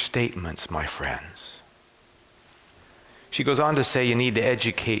 Watch your statements, my friends. She goes on to say you need to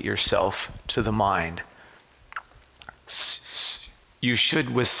educate yourself to the mind. You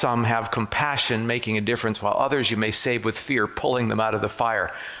should with some have compassion, making a difference, while others you may save with fear, pulling them out of the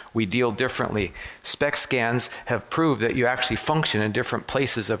fire. We deal differently. SPECT scans have proved that you actually function in different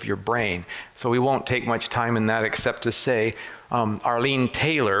places of your brain. So we won't take much time in that except to say Arlene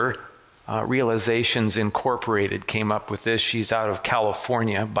Taylor, Realizations Incorporated, came up with this. She's out of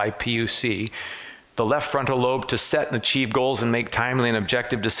California by PUC. The left frontal lobe to set and achieve goals and make timely and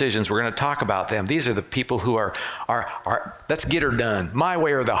objective decisions. We're going to talk about them. These are the people who are let's get her done, my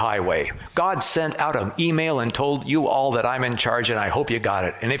way or the highway. God sent out an email and told you all that I'm in charge, and I hope you got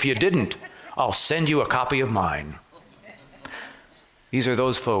it. And if you didn't, I'll send you a copy of mine. These are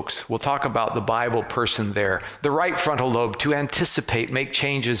those folks. We'll talk about the Bible person there. The right frontal lobe to anticipate, make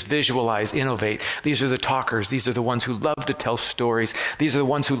changes, visualize, innovate. These are the talkers. These are the ones who love to tell stories. These are the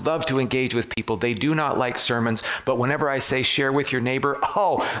ones who love to engage with people. They do not like sermons, but whenever I say share with your neighbor,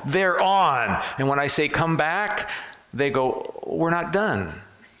 oh, they're on. And when I say come back, they go, we're not done.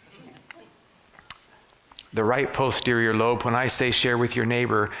 The right posterior lobe, when I say share with your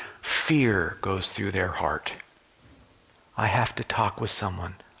neighbor, fear goes through their heart. I have to talk with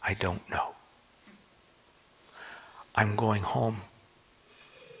someone I don't know. I'm going home.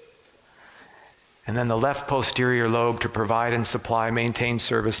 And then the left posterior lobe to provide and supply, maintain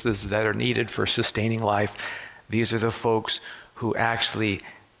services that are needed for sustaining life. These are the folks who actually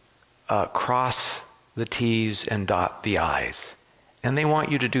cross the T's and dot the I's. And they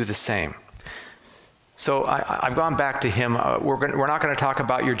want you to do the same. So I've gone back to him. We're not going to talk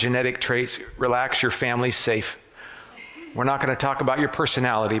about your genetic traits. Relax, your family's safe. We're not going to talk about your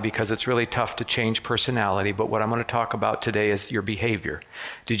personality because it's really tough to change personality, but what I'm going to talk about today is your behavior.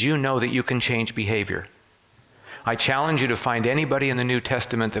 Did you know that you can change behavior? I challenge you to find anybody in the New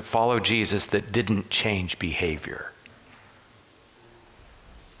Testament that followed Jesus that didn't change behavior.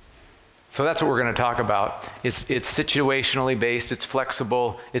 So that's what we're going to talk about. It's situationally based, it's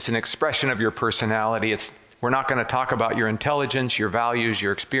flexible, it's an expression of your personality. We're not going to talk about your intelligence, your values,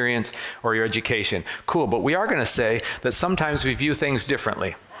 your experience, or your education. Cool, but we are going to say that sometimes we view things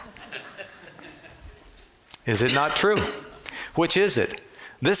differently. Is it not true? Which is it?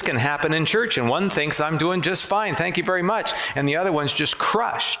 This can happen in church, and one thinks I'm doing just fine, thank you very much, and the other one's just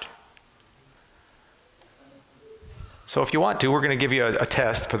crushed. So if you want to, we're going to give you a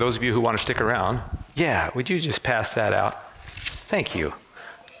test for those of you who want to stick around. Yeah, would you just pass that out? Thank you.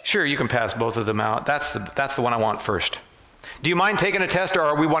 Sure, you can pass both of them out. That's the one I want first. Do you mind taking a test, or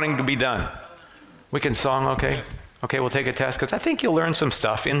are we wanting to be done? We can song, okay? Yes. Okay, we'll take a test, because I think you'll learn some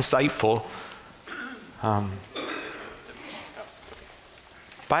stuff, insightful.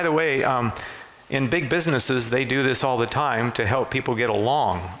 By the way, in big businesses, they do this all the time to help people get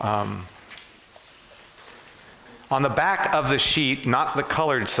along. On the back of the sheet, not the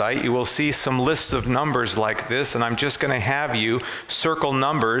colored site, you will see some lists of numbers like this, and I'm just going to have you circle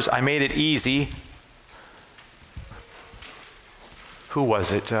numbers. I made it easy. Who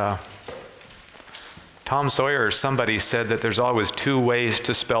was it? Tom Sawyer or somebody said that there's always 2 ways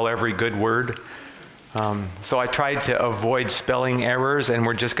to spell every good word. So I tried to avoid spelling errors, and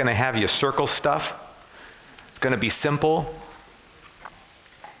we're just going to have you circle stuff. It's going to be simple.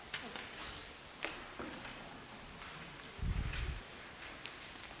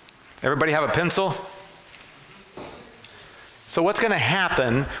 Everybody have a pencil? So what's going to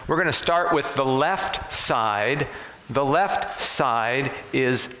happen, we're going to start with the left side. The left side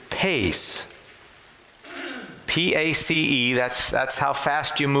is pace. P-A-C-E, that's how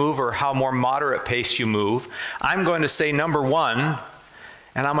fast you move or how more moderate pace you move. I'm going to say number 1,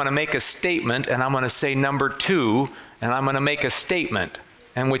 and I'm going to make a statement, and I'm going to say number 2, and I'm going to make a statement.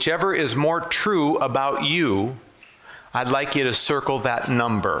 And whichever is more true about you, I'd like you to circle that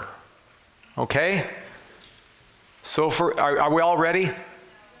number. Okay? So are we all ready?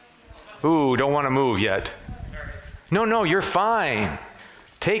 Ooh, don't want to move yet. No, you're fine.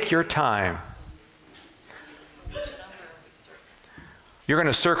 Take your time. You're going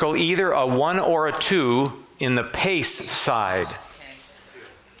to circle either a 1 or a 2 in the pace side.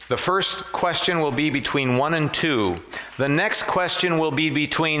 The first question will be between 1 and 2. The next question will be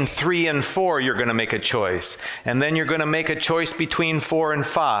between 3 and 4. You're going to make a choice. And then you're going to make a choice between 4 and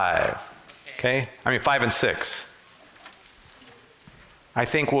 5. Okay? 5 and 6. I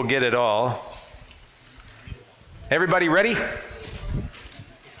think we'll get it all. Everybody ready?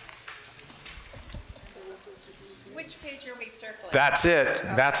 Which page are we circling? That's it.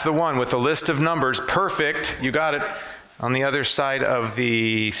 That's the one with the list of numbers. Perfect. You got it. On the other side of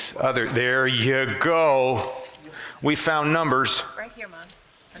the other. There you go. We found numbers. Right here, Mom.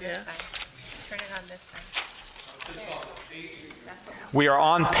 On this side. Turn it on this side. We are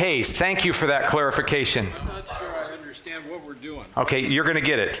on pace. Thank you for that clarification. I'm not sure I understand what we're doing. Okay, you're going to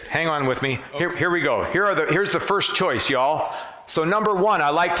get it. Hang on with me. Here we go. Here's the first choice, y'all. So number 1, I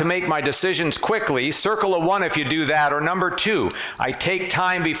like to make my decisions quickly. Circle a 1 if you do that. Or number 2, I take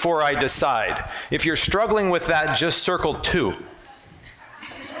time before I decide. If you're struggling with that, just circle 2.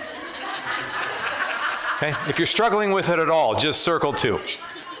 Okay? If you're struggling with it at all, just circle 2.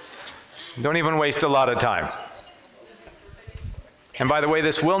 Don't even waste a lot of time. And by the way,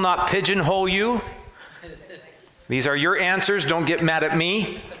 this will not pigeonhole you. These are your answers. Don't get mad at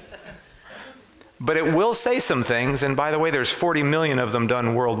me. But it will say some things. And by the way, there's 40 million of them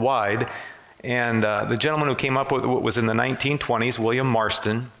done worldwide. And the gentleman who came up with it was in the 1920s, William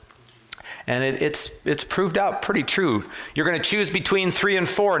Marston. And it's proved out pretty true. You're going to choose between 3 and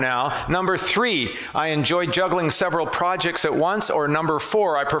 4 now. Number 3, I enjoy juggling several projects at once. Or number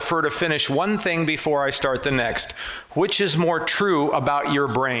 4, I prefer to finish one thing before I start the next. Which is more true about your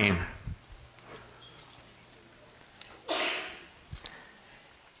brain?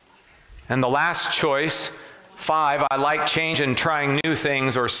 And the last choice, 5, I like change and trying new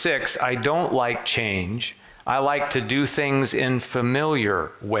things. Or 6, I don't like change. I like to do things in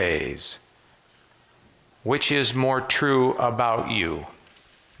familiar ways. Which is more true about you?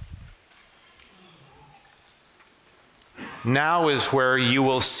 Now is where you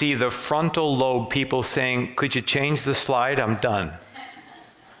will see the frontal lobe people saying, could you change the slide? I'm done.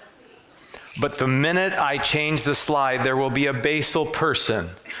 But the minute I change the slide, there will be a basal person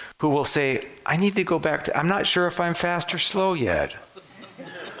who will say, I need to go back to, I'm not sure if I'm fast or slow yet.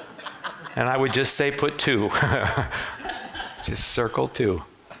 And I would just say, put 2. Just circle 2.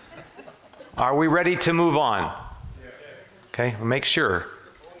 Are we ready to move on? Okay, well, make sure.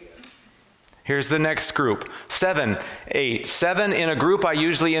 Here's the next group. 7, 8. 7, in a group, I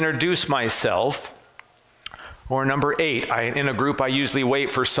usually introduce myself. Or number 8, in a group, I usually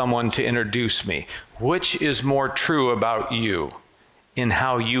wait for someone to introduce me. Which is more true about you in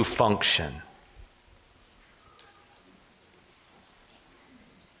how you function?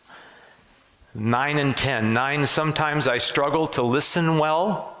 Nine and 10. 9, sometimes I struggle to listen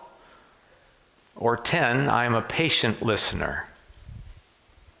well. Or 10, I am a patient listener.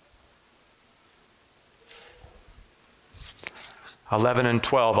 11 and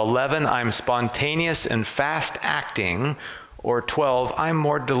 12. 11, I'm spontaneous and fast acting. Or 12, I'm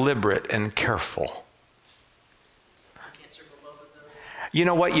more deliberate and careful. You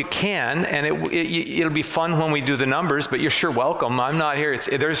know what? You can, and it'll be fun when we do the numbers, but you're sure welcome. I'm not here.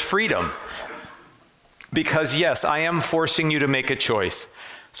 There's freedom. Because, yes, I am forcing you to make a choice.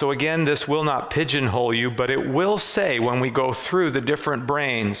 So again, this will not pigeonhole you, but it will say when we go through the different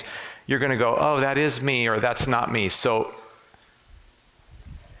brains, you're going to go, oh, that is me, or that's not me. So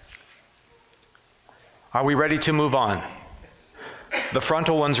are we ready to move on? The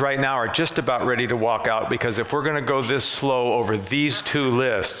frontal ones right now are just about ready to walk out, because if we're going to go this slow over these two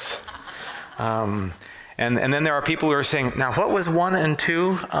lists, and then there are people who are saying, now what was 1 and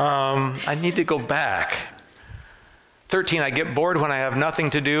 2? I need to go back. 13, I get bored when I have nothing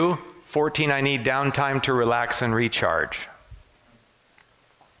to do. 14, I need downtime to relax and recharge.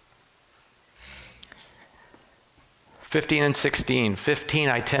 15 and 16. 15,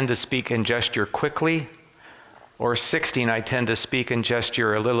 I tend to speak and gesture quickly. Or 16, I tend to speak and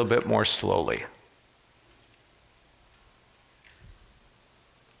gesture a little bit more slowly.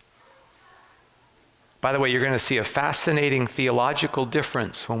 By the way, you're going to see a fascinating theological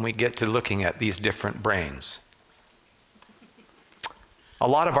difference when we get to looking at these different brains. A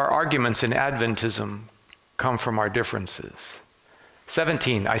lot of our arguments in Adventism come from our differences.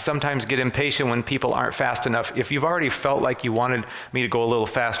 17, I sometimes get impatient when people aren't fast enough. If you've already felt like you wanted me to go a little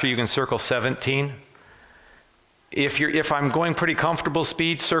faster, you can circle 17. If I'm going pretty comfortable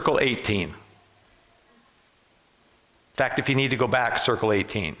speed, circle 18. In fact, if you need to go back, circle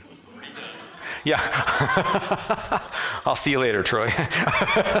 18. Yeah. I'll see you later, Troy.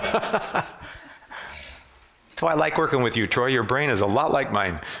 That's why I like working with you, Troy. Your brain is a lot like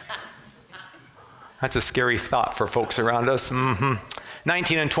mine. That's a scary thought for folks around us.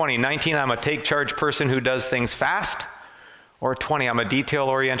 19 and 20. 19, I'm a take-charge person who does things fast. Or 20, I'm a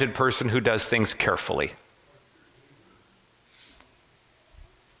detail-oriented person who does things carefully.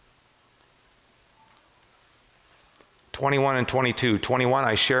 '21 and 22. 21,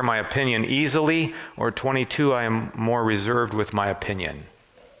 I share my opinion easily, or 22, I am more reserved with my opinion.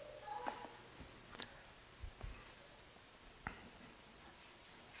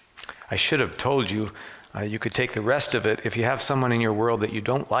 I should have told you, you could take the rest of it. If you have someone in your world that you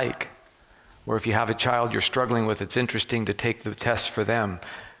don't like, or if you have a child you're struggling with, it's interesting to take the test for them,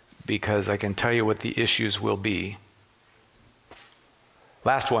 because I can tell you what the issues will be.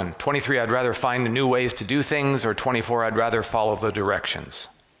 Last one, 23, I'd rather find new ways to do things, or 24, I'd rather follow the directions.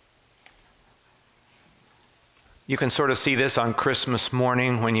 You can sort of see this on Christmas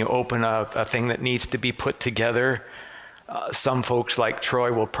morning when you open a thing that needs to be put together. Some folks like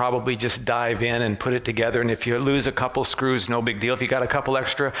Troy will probably just dive in and put it together, and if you lose a couple screws, no big deal. If you got a couple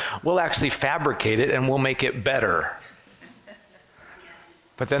extra, we'll actually fabricate it and we'll make it better.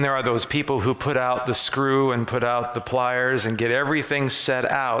 But then there are those people who put out the screw and put out the pliers and get everything set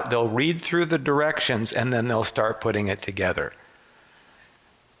out. They'll read through the directions and then they'll start putting it together.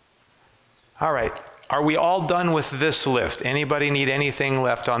 All right, are we all done with this list? Anybody need anything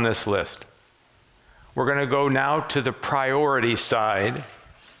left on this list? We're going to go now to the priority side.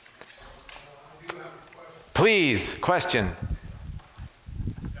 Please, question.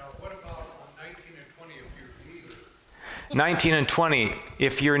 19 and 20,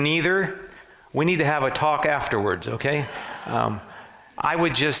 if you're neither, we need to have a talk afterwards, okay? I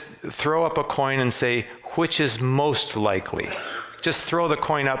would just throw up a coin and say, which is most likely? Just throw the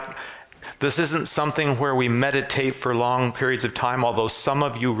coin up. This isn't something where we meditate for long periods of time, although some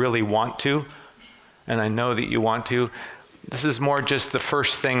of you really want to, and I know that you want to. This is more just the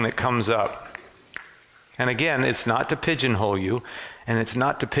first thing that comes up. And again, it's not to pigeonhole you, and it's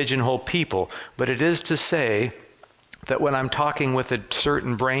not to pigeonhole people, but it is to say that when I'm talking with a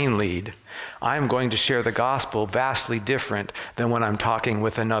certain brain lead, I'm going to share the gospel vastly different than when I'm talking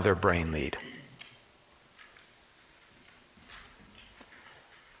with another brain lead.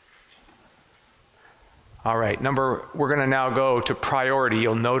 All right, we're going to now go to priority.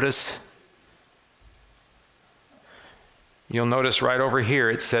 You'll notice right over here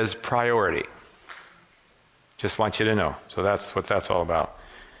it says priority. Just want you to know. So that's what that's all about.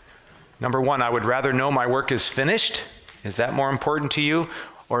 Number 1, I would rather know my work is finished. Is that more important to you?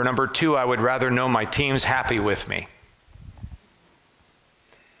 Or number 2, I would rather know my team's happy with me.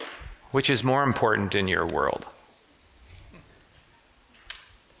 Which is more important in your world?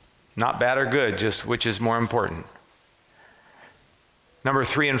 Not bad or good, just which is more important. Number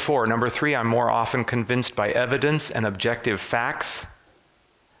 3 and 4. Number 3, I'm more often convinced by evidence and objective facts.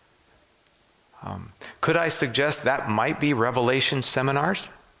 Could I suggest that might be Revelation seminars?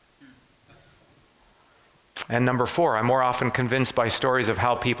 And number 4, I'm more often convinced by stories of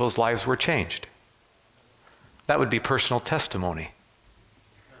how people's lives were changed. That would be personal testimony.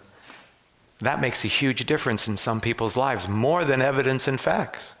 That makes a huge difference in some people's lives, more than evidence and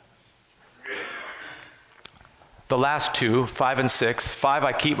facts. The last two, 5 and 6. 5,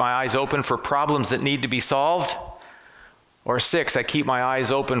 I keep my eyes open for problems that need to be solved. Or 6, I keep my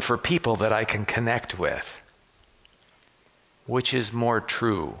eyes open for people that I can connect with. Which is more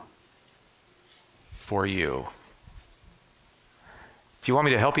true for you? Do you want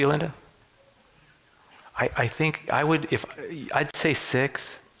me to help you, Linda? I think I would, I'd say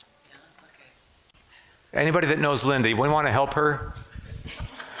 6. Anybody that knows Linda, you want to help her?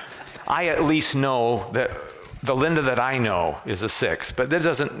 I at least know that the Linda that I know is a 6, but that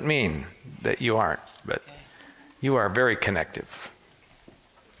doesn't mean that you aren't, but you are very connective.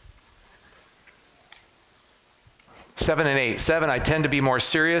 7 and 8. 7, I tend to be more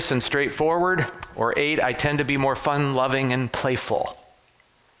serious and straightforward, or 8, I tend to be more fun-loving and playful.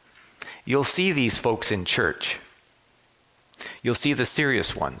 You'll see these folks in church. You'll see the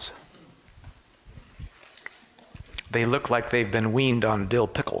serious ones. They look like they've been weaned on dill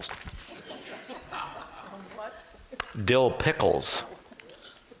pickles. What? Dill pickles.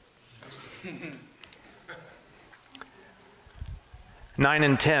 9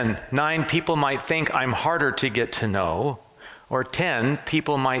 and 10. 9, people might think I'm harder to get to know, or 10,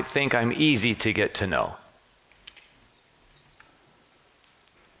 people might think I'm easy to get to know.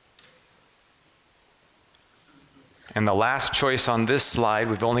 And the last choice on this slide,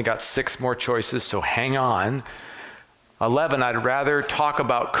 we've only got 6 more choices, so hang on. 11, I'd rather talk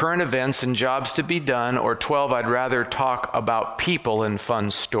about current events and jobs to be done, or 12, I'd rather talk about people and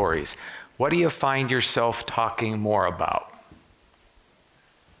fun stories. What do you find yourself talking more about?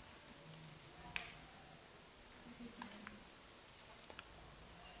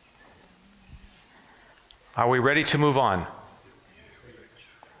 Are we ready to move on?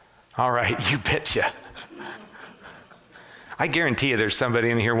 All right, you betcha. I guarantee you there's somebody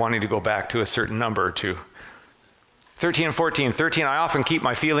in here wanting to go back to a certain number or two. 13 and 14. 13, I often keep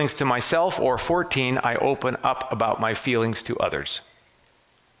my feelings to myself, or 14, I open up about my feelings to others.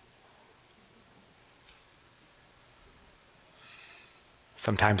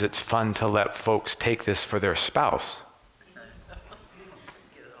 Sometimes it's fun to let folks take this for their spouse.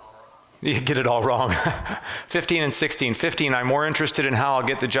 You get it all wrong. 15 and 16. 15, I'm more interested in how I'll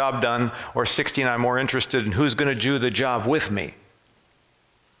get the job done, or 16, I'm more interested in who's going to do the job with me.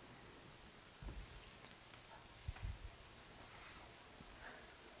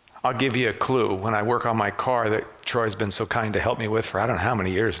 I'll give you a clue. When I work on my car that Troy's been so kind to help me with for I don't know how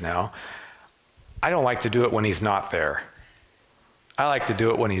many years now, I don't like to do it when he's not there. I like to do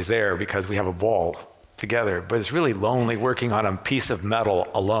it when he's there because we have a ball together, but it's really lonely working on a piece of metal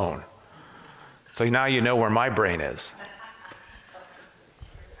alone. So now you know where my brain is.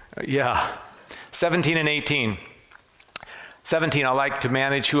 Yeah. 17 and 18. 17, I like to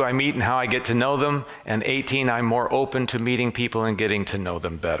manage who I meet and how I get to know them. And 18, I'm more open to meeting people and getting to know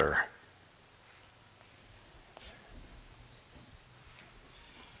them better.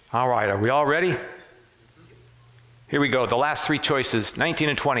 All right, are we all ready? Here we go, the last 3 choices, 19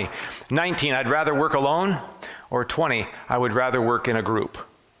 and 20. 19, I'd rather work alone, or 20, I would rather work in a group.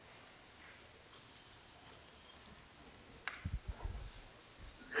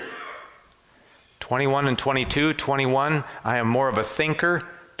 21 and 22. 21, I am more of a thinker.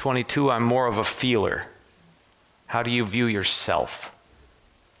 22, I'm more of a feeler. How do you view yourself?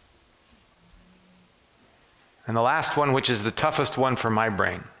 And the last one, which is the toughest one for my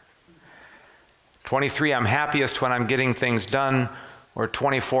brain. 23, I'm happiest when I'm getting things done. Or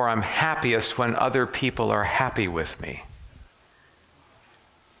 24, I'm happiest when other people are happy with me.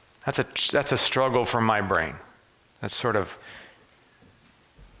 That's a struggle for my brain. That's sort of...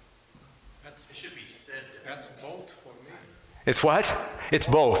 It should be said. That's both for me. It's what? It's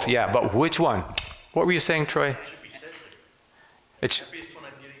both, yeah. But which one? What were you saying, Troy? It should be said. It's Happiest when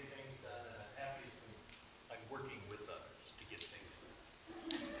I'm getting things done, and I'm happiest when I'm working with others to get things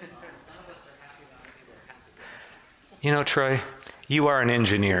done. Some of us are happy when other people are happy with us. You know, Troy, you are an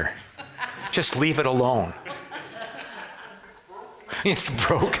engineer. Just leave it alone. It's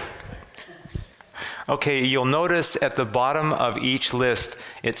broke. Okay, you'll notice at the bottom of each list,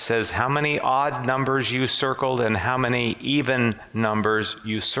 it says how many odd numbers you circled and how many even numbers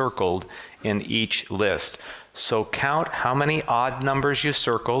you circled in each list. So count how many odd numbers you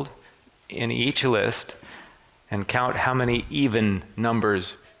circled in each list and count how many even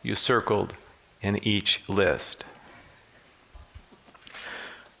numbers you circled in each list.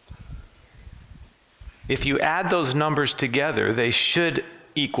 If you add those numbers together, they should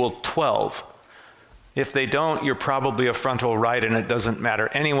equal 12. If they don't, you're probably a frontal right and it doesn't matter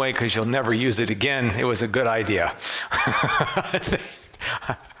anyway because you'll never use it again. It was a good idea.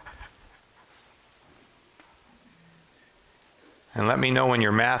 And let me know when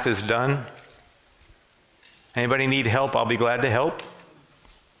your math is done. Anybody need help? I'll be glad to help.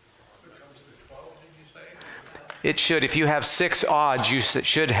 It should. If you have 6 odds, you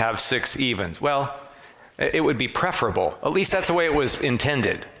should have 6 evens. Well, it would be preferable. At least that's the way it was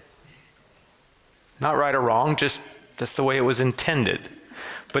intended. Not right or wrong, just that's the way it was intended.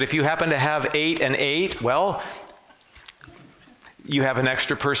 But if you happen to have 8 and 8, well, you have an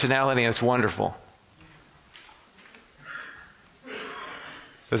extra personality and it's wonderful.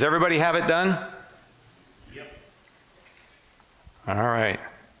 Does everybody have it done? Yep. All right.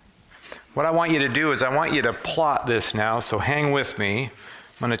 What I want you to do is I want you to plot this now, so hang with me. I'm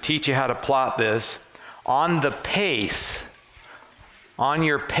going to teach you how to plot this. On the pace, on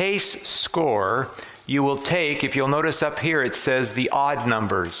your pace score, you will take, if you'll notice up here, it says the odd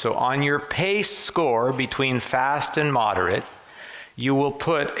numbers. So on your pace score between fast and moderate, you will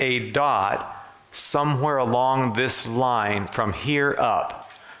put a dot somewhere along this line from here up.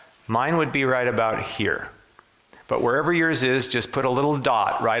 Mine would be right about here. But wherever yours is, just put a little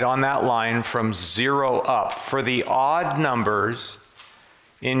dot right on that line from 0 up for the odd numbers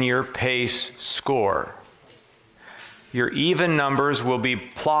in your pace score. Your even numbers will be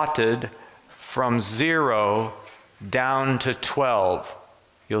plotted from 0 down to 12.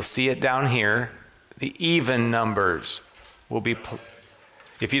 You'll see it down here. The even numbers will be,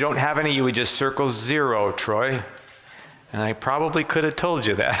 if you don't have any, you would just circle 0, Troy. And I probably could have told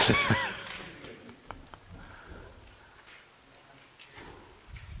you that.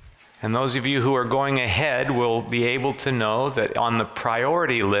 And those of you who are going ahead will be able to know that on the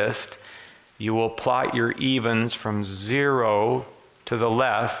priority list, you will plot your evens from 0 to the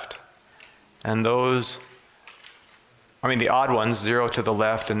left, and those, the odd ones, 0 to the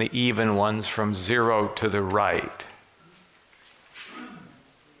left, and the even ones from 0 to the right.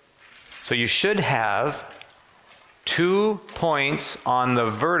 So you should have 2 points on the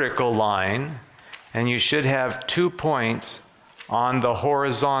vertical line, and you should have 2 points on the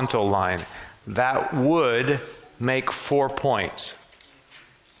horizontal line. That would make 4 points.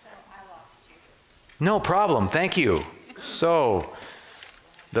 No problem, thank you. So,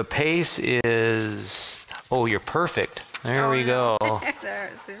 the pace is, oh, you're perfect. There we go.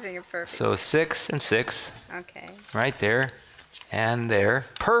 You're perfect. So 6 and 6. Okay. Right there, and there.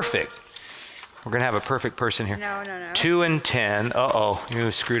 Perfect. We're gonna have a perfect person here. No. 2 and 10. Uh-oh, you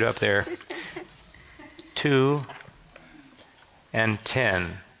screwed up there. 2 and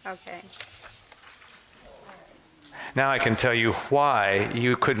 10. Okay. Now I can tell you why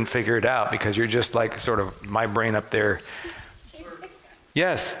you couldn't figure it out, because you're just like sort of my brain up there.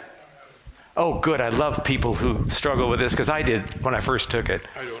 Yes. Oh, good. I love people who struggle with this, because I did when I first took it.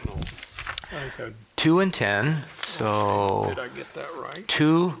 I don't know. I think 2 and 10. So did I get that right?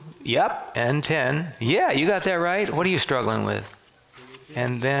 2, yep, and 10. Yeah, you got that right. What are you struggling with?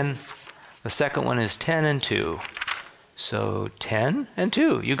 And then the second one is 10 and 2. So 10 and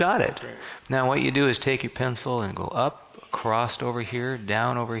 2, you got it. Great. Now what you do is take your pencil and go up, across over here,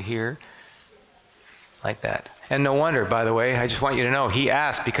 down over here, like that. And no wonder, by the way, I just want you to know, he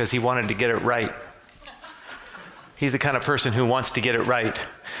asked because he wanted to get it right. He's the kind of person who wants to get it right.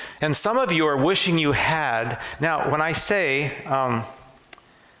 And some of you are wishing you had. Now when I say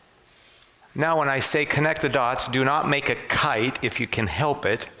connect the dots, do not make a kite if you can help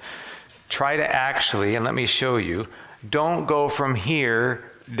it. Try to actually, and let me show you, don't go from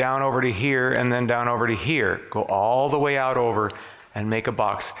here down over to here and then down over to here. Go all the way out over and make a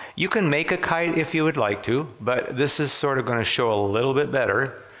box. You can make a kite if you would like to, but this is sort of going to show a little bit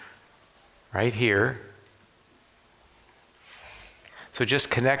better right here. So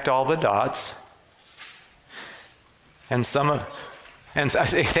just connect all the dots. And I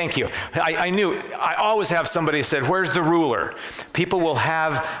say, thank you. I always have somebody said, where's the ruler? People will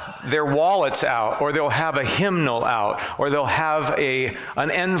have their wallets out, or they'll have a hymnal out, or they'll have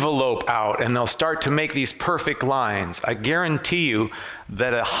an envelope out, and they'll start to make these perfect lines. I guarantee you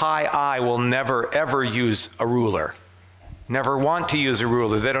that a high I will never, ever use a ruler. Never want to use a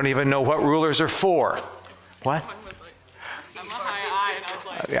ruler. They don't even know what rulers are for. What?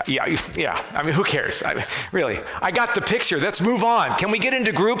 Yeah. I mean, who cares? Really, I got the picture. Let's move on. Can we get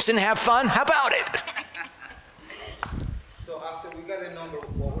into groups and have fun? How about it? So after we got a number,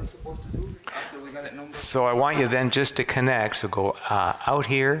 what we're supposed to do? After we got a number? So I want you then just to connect. So go out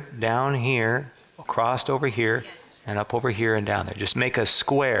here, down here, across over here, and up over here and down there. Just make a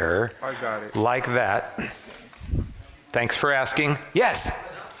square. I got it. Like that. Thanks for asking.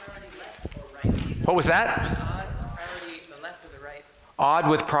 Yes? What was that? Odd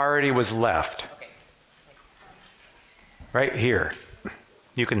with priority was left. Right here.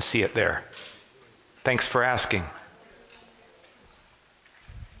 You can see it there. Thanks for asking.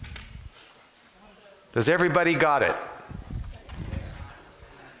 Does everybody got it?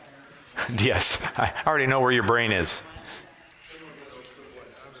 Yes, I already know where your brain is.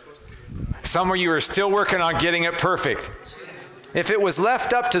 Some of you are still working on getting it perfect. If it was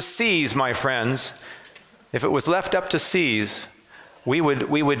left up to C's, my friends, if it was left up to C's, we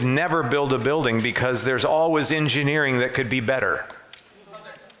would never build a building because there's always engineering that could be better.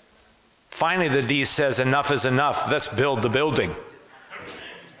 Finally, the D says, enough is enough. Let's build the building.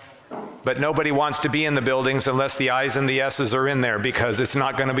 But nobody wants to be in the buildings unless the I's and the S's are in there because it's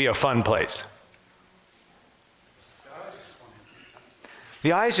not going to be a fun place.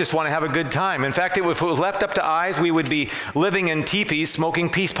 The I's just want to have a good time. In fact, if it was left up to I's, we would be living in teepees, smoking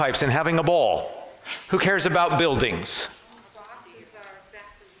peace pipes, and having a ball. Who cares about buildings?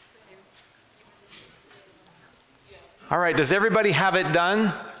 All right, does everybody have it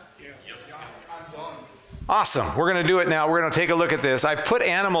done? Awesome. We're going to do it now. We're going to take a look at this. I've put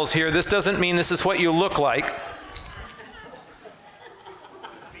animals here. This doesn't mean this is what you look like.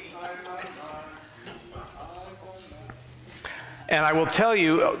 And I will tell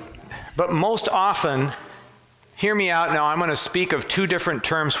you, but most often, hear me out now, I'm going to speak of two different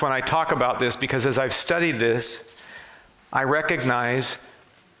terms when I talk about this, because as I've studied this, I recognize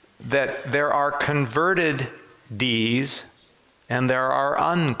that there are converted D's and there are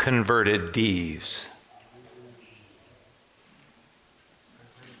unconverted D's.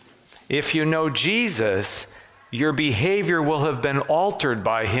 If you know Jesus, your behavior will have been altered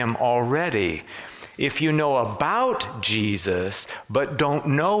by him already. If you know about Jesus but don't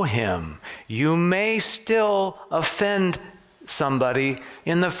know him, you may still offend somebody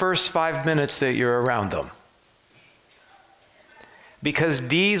in the first 5 minutes that you're around them. Because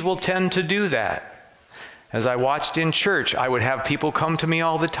D's will tend to do that. As I watched in church, I would have people come to me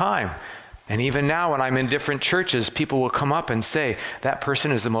all the time. And even now when I'm in different churches, people will come up and say, that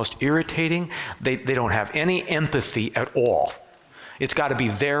person is the most irritating. They don't have any empathy at all. It's got to be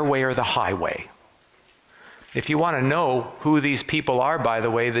their way or the highway. If you want to know who these people are, by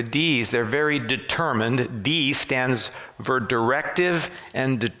the way, the D's, they're very determined. D stands for directive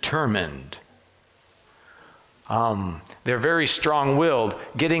and determined. They're very strong-willed.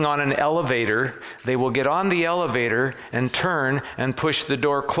 Getting on an elevator, they will get on the elevator and turn and push the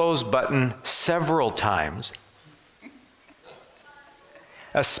door close button several times.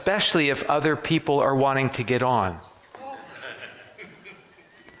 Especially if other people are wanting to get on.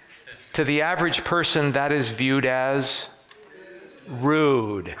 To the average person, that is viewed as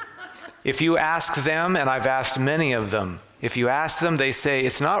rude. If you ask them, and I've asked many of them, if you ask them, they say,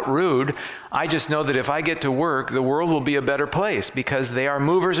 it's not rude. I just know that if I get to work, the world will be a better place because they are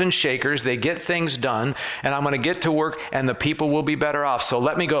movers and shakers. They get things done, and I'm going to get to work, and the people will be better off. So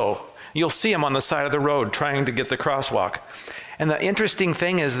let me go. You'll see them on the side of the road trying to get the crosswalk. And the interesting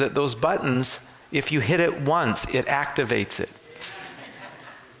thing is that those buttons, if you hit it once, it activates it.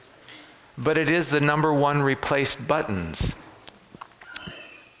 But it is the #1 replaced buttons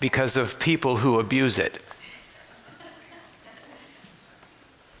because of people who abuse it.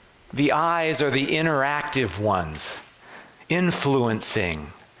 The I's are the interactive ones,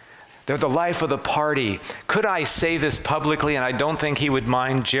 influencing. They're the life of the party. Could I say this publicly, and I don't think he would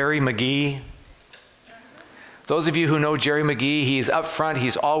mind, Jerry McGee? Those of you who know Jerry McGee, he's up front,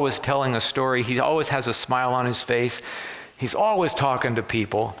 he's always telling a story, he always has a smile on his face, he's always talking to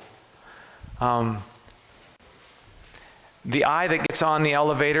people. The I that gets on the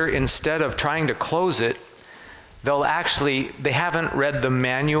elevator, instead of trying to close it, they haven't read the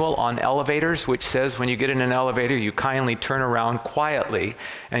manual on elevators, which says when you get in an elevator, you kindly turn around quietly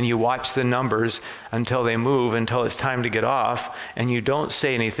and you watch the numbers until they move, until it's time to get off, and you don't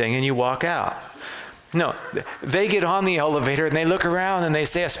say anything and you walk out. No, they get on the elevator and they look around and they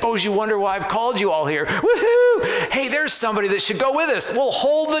say, I suppose you wonder why I've called you all here. Woohoo! Hey, there's somebody that should go with us. We'll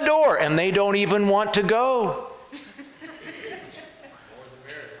hold the door. And they don't even want to go.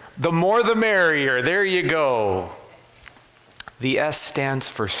 The more the merrier. There you go. The S stands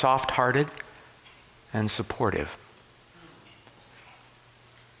for soft-hearted and supportive.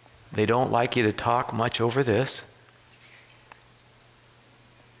 They don't like you to talk much over this.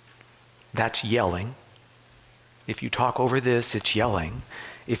 That's yelling. If you talk over this, it's yelling.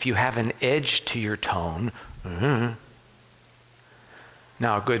 If you have an edge to your tone,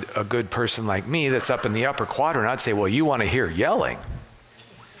 Now, a good person like me that's up in the upper quadrant, I'd say, well, you want to hear yelling?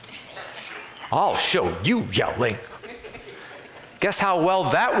 I'll show you yelling. Guess how well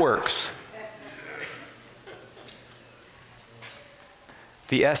that works?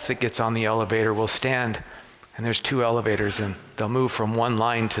 The S that gets on the elevator will stand, and there's 2 elevators, and they'll move from one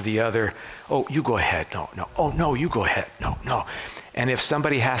line to the other. Oh, you go ahead. No, no. Oh, no, you go ahead. No, no. And if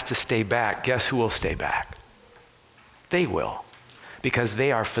somebody has to stay back, guess who will stay back? They will, because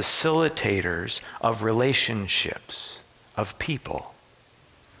they are facilitators of relationships, of people.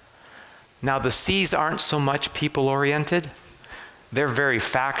 Now, the C's aren't so much people-oriented. They're very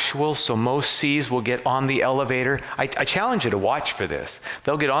factual, so most C's will get on the elevator. I challenge you to watch for this.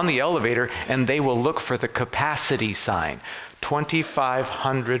 They'll get on the elevator and they will look for the capacity sign,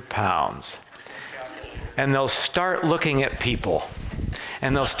 2,500 pounds. And they'll start looking at people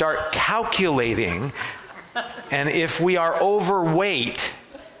and they'll start calculating. And if we are overweight,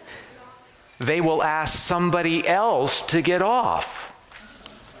 they will ask somebody else to get off.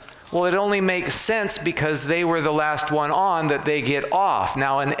 Well, it only makes sense because they were the last one on that they get off.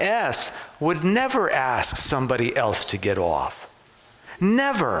 Now, an S would never ask somebody else to get off.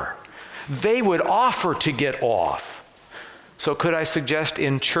 Never. They would offer to get off. So could I suggest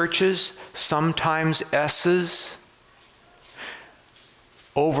in churches, sometimes S's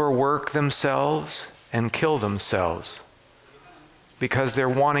overwork themselves and kill themselves because they're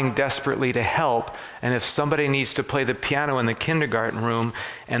wanting desperately to help. And if somebody needs to play the piano in the kindergarten room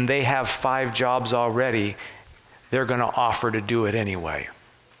and they have 5 jobs already, they're going to offer to do it anyway.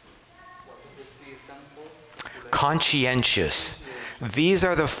 Conscientious. These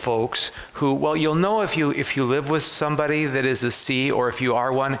are the folks who, well, you'll know if you live with somebody that is a C, or if you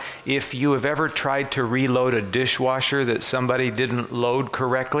are one, if you have ever tried to reload a dishwasher that somebody didn't load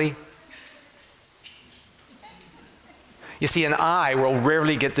correctly. You see, an I will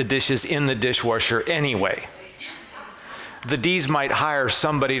rarely get the dishes in the dishwasher anyway. The D's might hire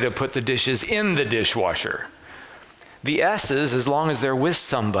somebody to put the dishes in the dishwasher. The S's, as long as they're with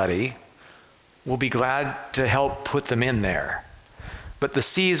somebody, will be glad to help put them in there. But the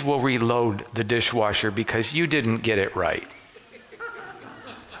C's will reload the dishwasher because you didn't get it right.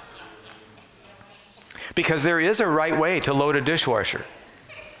 Because there is a right way to load a dishwasher.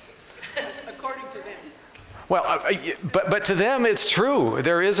 Well, but to them it's true.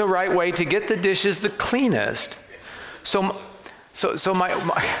 There is a right way to get the dishes the cleanest. So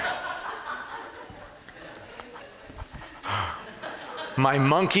my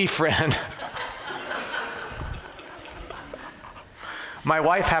monkey friend, my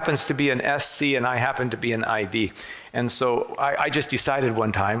wife happens to be an SC and I happen to be an ID. And so I just decided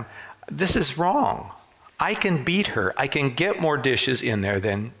one time, this is wrong. I can beat her. I can get more dishes in there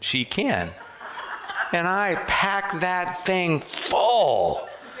than she can. And I packed that thing full.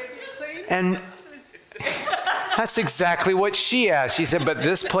 And that's exactly what she asked. She said, but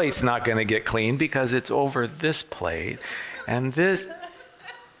this plate's not going to get clean because it's over this plate. And this.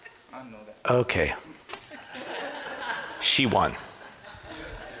 Okay. She won.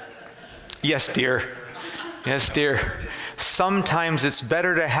 Yes, dear. Yes, dear. Sometimes it's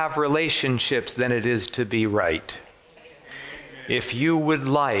better to have relationships than it is to be right. If you would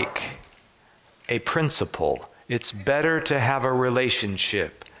like a principle, it's better to have a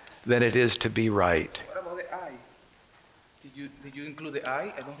relationship than it is to be right. What about the I? Did you include the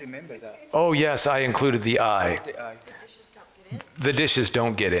I? I don't remember that. Oh yes, I included the I. The I. The dishes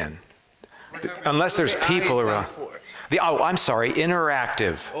don't get in. Unless there's people around. Oh, I'm sorry,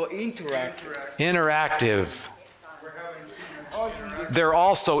 interactive. Oh, interactive. Interactive. They're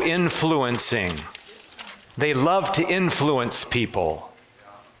also influencing. They love to influence people.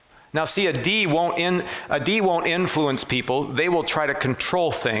 Now see, a D won't influence people. They will try to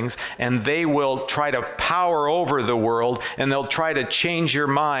control things, and they will try to power over the world, and they'll try to change your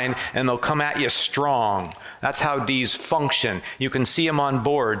mind, and they'll come at you strong. That's how D's function. You can see them on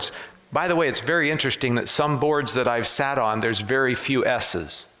boards. By the way, it's very interesting that some boards that I've sat on, there's very few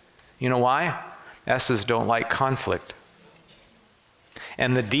S's. You know why? S's don't like conflict.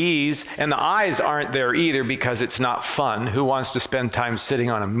 And the D's and the I's aren't there either because it's not fun. Who wants to spend time sitting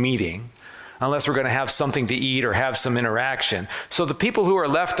on a meeting? Unless we're going to have something to eat or have some interaction. So the people who are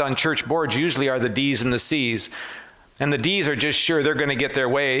left on church boards usually are the D's and the C's. And the D's are just sure they're going to get their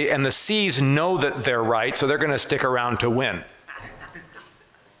way. And the C's know that they're right, so they're going to stick around to win.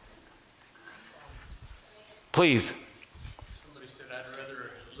 Please. Somebody said, I'd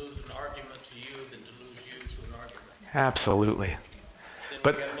rather lose an argument to you than to lose you to an argument. Absolutely.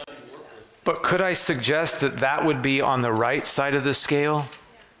 But could I suggest that that would be on the right side of the scale?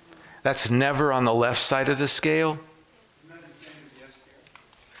 That's never on the left side of the scale?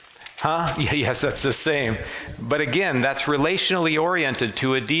 Huh? Yeah, yes, that's the same. But again, that's relationally oriented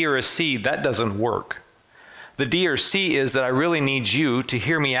to a D or a C. That doesn't work. The D or C is that I really need you to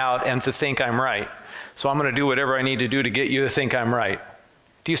hear me out and to think I'm right. So I'm going to do whatever I need to do to get you to think I'm right.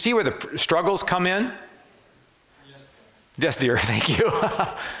 Do you see where the struggles come in? Yes, dear, thank you.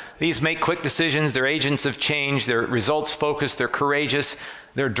 These make quick decisions. They're agents of change. They're results focused. They're courageous.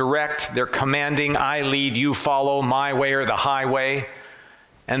 They're direct. They're commanding. I lead, you follow, my way or the highway.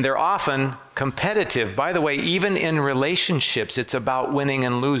 And they're often competitive. By the way, even in relationships, it's about winning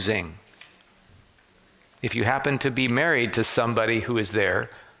and losing. If you happen to be married to somebody who is there,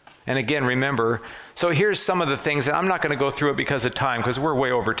 and again, remember, so here's some of the things, and I'm not going to go through it because of time, because we're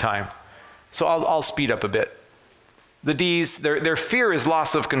way over time. So I'll speed up a bit. The D's, their fear is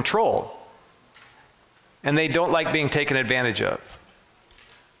loss of control. And they don't like being taken advantage of.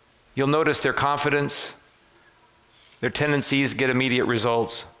 You'll notice their confidence, their tendencies get immediate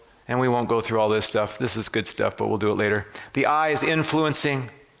results. And we won't go through all this stuff. This is good stuff, but we'll do it later. The I is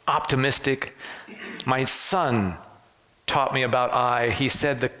influencing, optimistic. My son taught me about I. He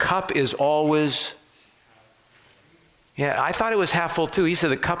said the cup is always, I thought it was half full too. He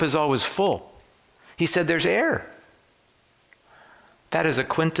said the cup is always full. He said there's air. That is a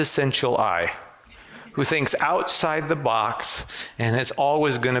quintessential I, who thinks outside the box and it's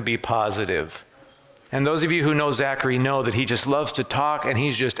always going to be positive. And those of you who know Zachary know that he just loves to talk and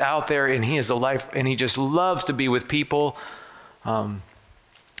he's just out there and he is a life and he just loves to be with people.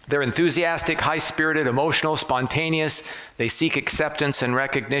 They're enthusiastic, high-spirited, emotional, spontaneous. They seek acceptance and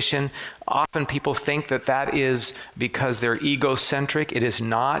recognition. Often people think that that is because they're egocentric. It is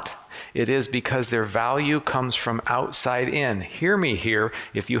not. It is because their value comes from outside in. Hear me here.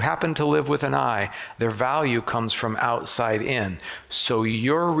 If you happen to live with an I, their value comes from outside in. So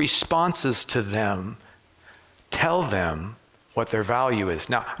your responses to them tell them what their value is.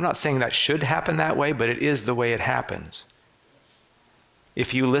 Now, I'm not saying that should happen that way, but it is the way it happens.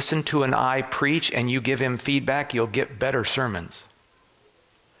 If you listen to an I preach and you give him feedback, you'll get better sermons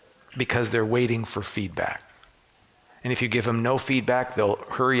because they're waiting for feedback. And if you give them no feedback, they'll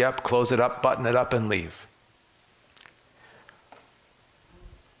hurry up, close it up, button it up, and leave.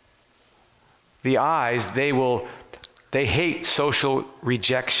 The I's, they hate social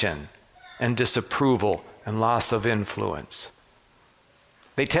rejection and disapproval and loss of influence.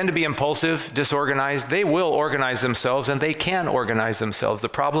 They tend to be impulsive, disorganized. They will organize themselves, and they can organize themselves. The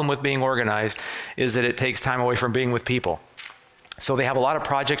problem with being organized is that it takes time away from being with people. So they have a lot of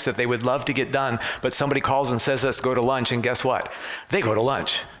projects that they would love to get done, but somebody calls and says, let's go to lunch, and guess what? They go to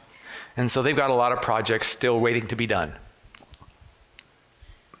lunch. And so they've got a lot of projects still waiting to be done.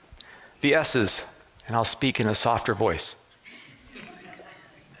 The S's, and I'll speak in a softer voice.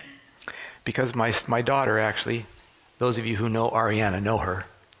 Because my daughter actually, those of you who know Ariana know her.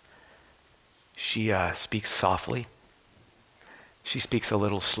 She speaks softly. She speaks a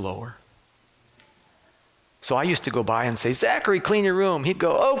little slower. So I used to go by and say, Zachary, clean your room. He'd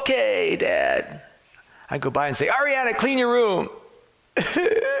go, okay, Dad. I'd go by and say, Ariana, clean your room.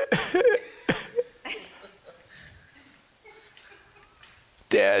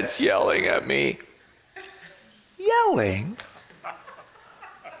 Dad's yelling at me. Yelling?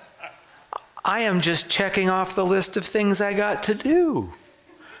 I am just checking off the list of things I got to do.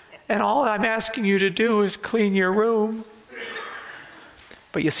 And all I'm asking you to do is clean your room.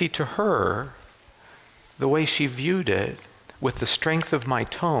 But you see, to her, the way she viewed it, with the strength of my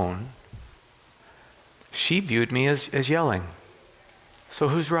tone, she viewed me as yelling. So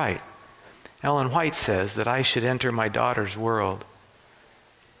who's right? Ellen White says that I should enter my daughter's world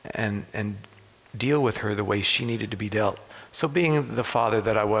and deal with her the way she needed to be dealt. So being the father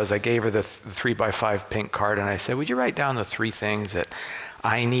that I was, I gave her the 3x5 pink card and I said, would you write down the 3 things that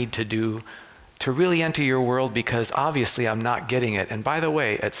I need to do to really enter your world, because obviously I'm not getting it. And by the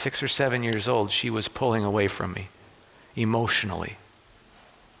way, at 6 or 7 years old, she was pulling away from me emotionally.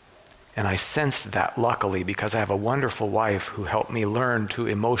 And I sensed that, luckily, because I have a wonderful wife who helped me learn to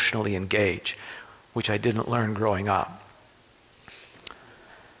emotionally engage, which I didn't learn growing up.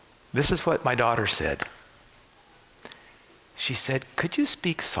 This is what my daughter said. She said, could you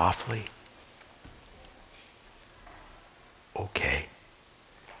speak softly? Okay.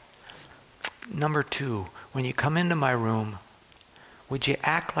 Number 2, when you come into my room, would you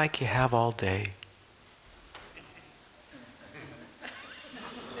act like you have all day?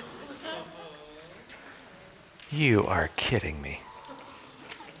 You are kidding me.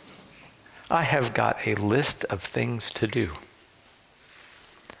 I have got a list of things to do.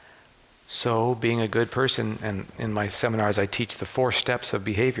 So, being a good person, and in my seminars I teach the 4 steps of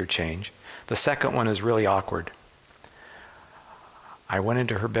behavior change. The second one is really awkward. I went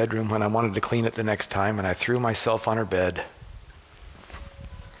into her bedroom when I wanted to clean it the next time, and I threw myself on her bed.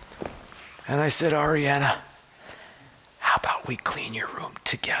 And I said, Ariana, how about we clean your room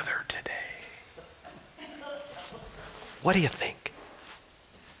together today? What do you think?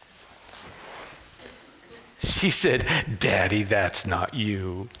 She said, Daddy, that's not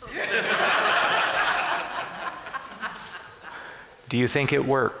you. Do you think it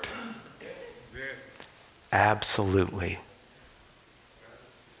worked? Absolutely.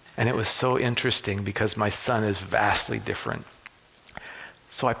 And it was so interesting because my son is vastly different.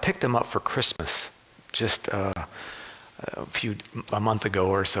 So I picked him up for Christmas just a month ago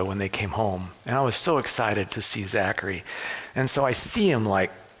or so when they came home. And I was so excited to see Zachary. And so I see him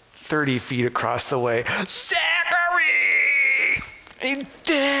like 30 feet across the way. Zachary! Hey,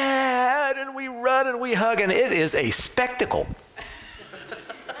 Dad! And we run and we hug, and it is a spectacle.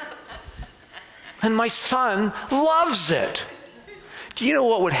 And my son loves it. Do you know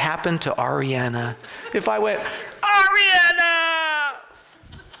what would happen to Ariana if I went, Ariana!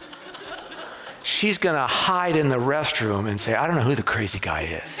 She's going to hide in the restroom and say, I don't know who the crazy guy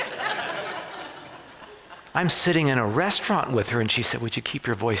is. I'm sitting in a restaurant with her, and she said, would you keep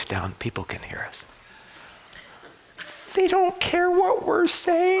your voice down? People can hear us. They don't care what we're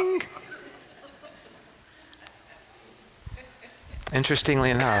saying. Interestingly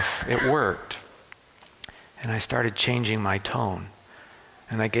enough, it worked. And I started changing my tone.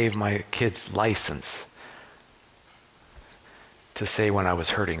 And I gave my kids license to say when I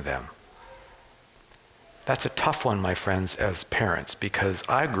was hurting them. That's a tough one, my friends, as parents, because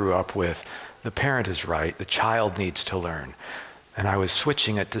I grew up with the parent is right, the child needs to learn. And I was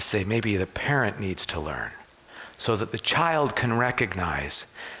switching it to say maybe the parent needs to learn so that the child can recognize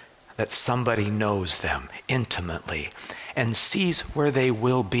that somebody knows them intimately and sees where they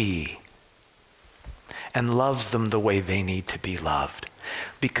will be and loves them the way they need to be loved.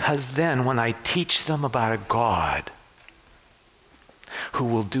 Because then when I teach them about a God who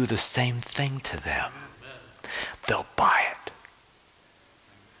will do the same thing to them, they'll buy it.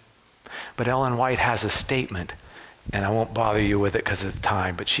 But Ellen White has a statement, and I won't bother you with it because of the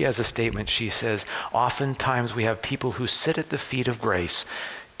time, but she has a statement. She says, oftentimes we have people who sit at the feet of grace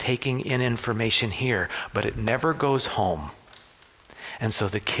taking in information here, but it never goes home. And so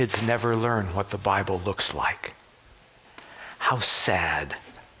the kids never learn what the Bible looks like. How sad.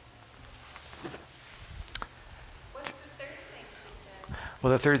 What's the third thing she said?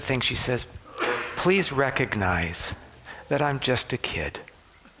 Well, the third thing she says, please recognize that I'm just a kid.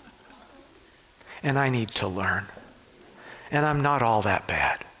 And I need to learn. And I'm not all that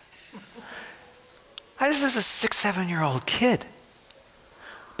bad. This is a 6, 7-year-old kid.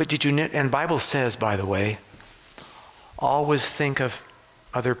 But did you, and Bible says, by the way, always think of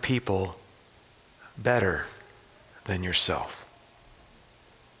other people better than yourself.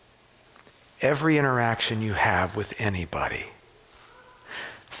 Every interaction you have with anybody,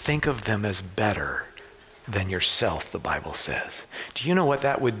 think of them as better than yourself, the Bible says. Do you know what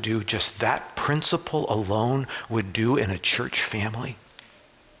that would do? Just that principle alone would do in a church family?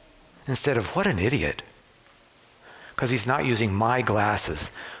 Instead of, what an idiot. Because he's not using my glasses.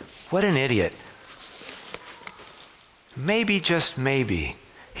 What an idiot. Maybe, just maybe,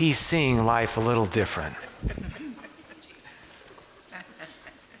 he's seeing life a little different.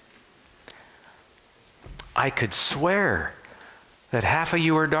 I could swear that half of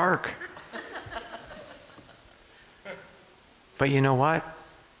you are dark. But you know what?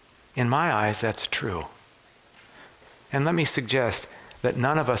 In my eyes, that's true. And let me suggest that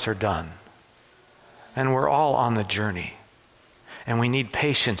none of us are done. And we're all on the journey. And we need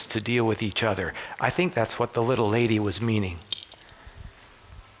patience to deal with each other. I think that's what the little lady was meaning.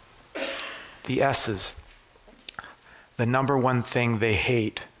 The S's. The number one thing they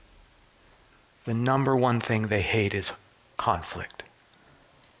hate. The number one thing they hate is conflict.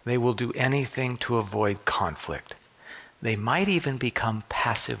 They will do anything to avoid conflict. They might even become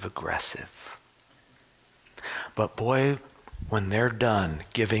passive aggressive. But boy, when they're done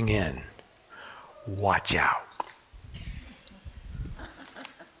giving in, watch out.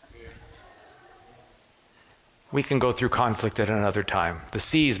 We can go through conflict at another time. The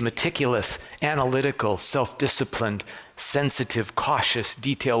C's: meticulous, analytical, self-disciplined, sensitive, cautious,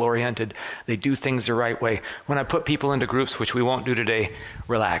 detail-oriented. They do things the right way. When I put people into groups, which we won't do today,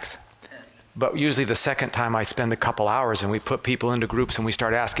 relax. But usually the second time I spend a couple hours and we put people into groups and we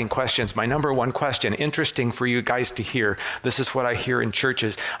start asking questions. My number one question, interesting for you guys to hear, this is what I hear in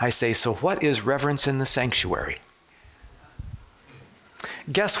churches. I say, so what is reverence in the sanctuary?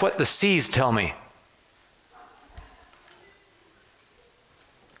 Guess what the C's tell me?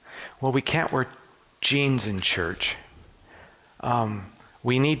 Well, we can't wear jeans in church.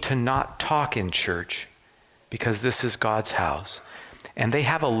 We need to not talk in church because this is God's house. And they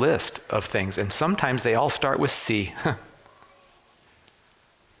have a list of things, and sometimes they all start with C.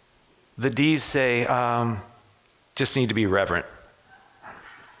 The D's say, just need to be reverent.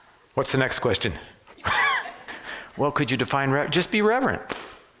 What's the next question? Well, could you define just be reverent.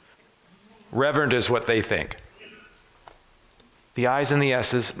 Reverent is what they think. The I's and the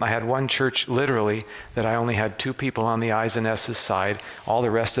S's, I had one church literally that I only had 2 people on the I's and S's side. All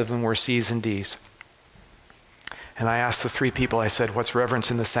the rest of them were C's and D's. And I asked the 3 people, I said, what's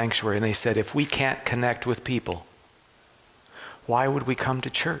reverence in the sanctuary? And they said, if we can't connect with people, why would we come to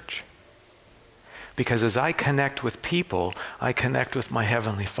church? Because as I connect with people, I connect with my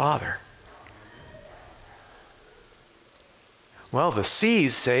Heavenly Father. Well, the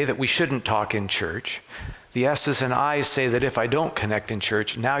C's say that we shouldn't talk in church. The S's and I's say that if I don't connect in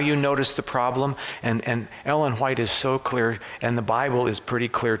church, now you notice the problem. And Ellen White is so clear, and the Bible is pretty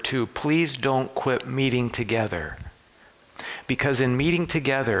clear too. Please don't quit meeting together. Because in meeting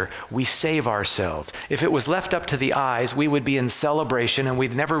together, we save ourselves. If it was left up to the I's, we would be in celebration and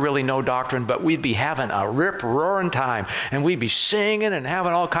we'd never really know doctrine, but we'd be having a rip-roaring time and we'd be singing and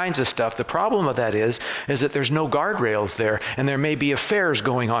having all kinds of stuff. The problem of that is that there's no guardrails there, and there may be affairs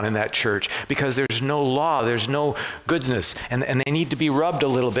going on in that church because there's no law, there's no goodness, and they need to be rubbed a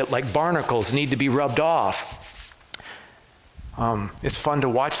little bit like barnacles need to be rubbed off. It's fun to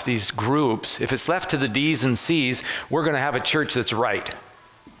watch these groups. If it's left to the D's and C's, we're going to have a church that's right.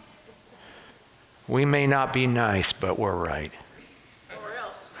 We may not be nice, but we're right. Or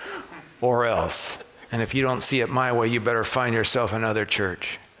else. Or else. And if you don't see it my way, you better find yourself another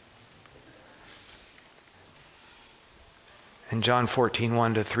church. And John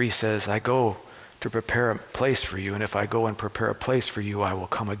 14:1-3 says, I go to prepare a place for you, and if I go and prepare a place for you, I will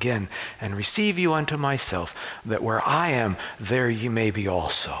come again and receive you unto myself, that where I am, there you may be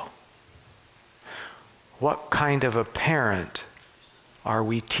also. What kind of a parent are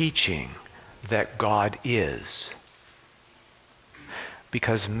we teaching that God is?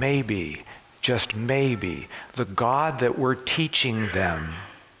 Because maybe, just maybe, the God that we're teaching them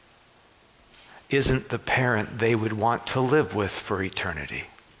isn't the parent they would want to live with for eternity.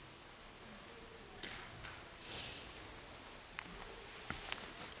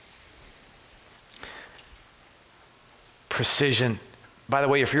 Precision. By the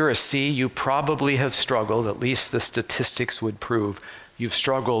way, if you're a C, you probably have struggled, at least the statistics would prove, you've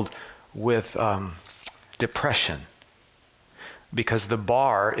struggled with depression because the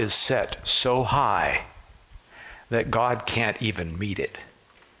bar is set so high that God can't even meet it.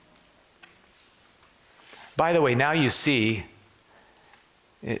 By the way, now you see,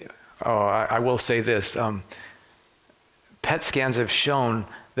 I will say this, PET scans have shown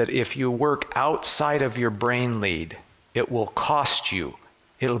that if you work outside of your brain lead, it will cost you.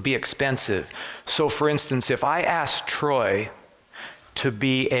 It'll be expensive. So for instance, if I asked Troy to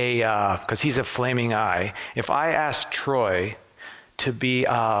be because he's a flaming eye, if I asked Troy to be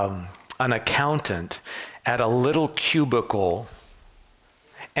an accountant at a little cubicle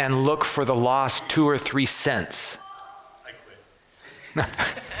and look for the lost 2 or 3 cents. I quit.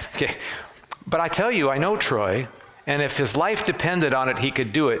 Okay. But I tell you, I know Troy, and if his life depended on it, he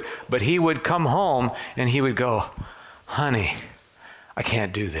could do it. But he would come home and he would go, honey, I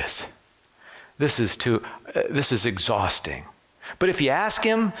can't do this. This is exhausting. But if you ask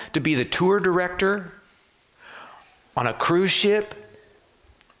him to be the tour director on a cruise ship,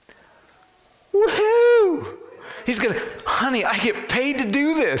 woohoo! He's going to, honey, I get paid to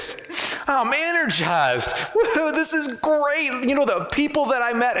do this. I'm energized. Woohoo, this is great. You know, the people that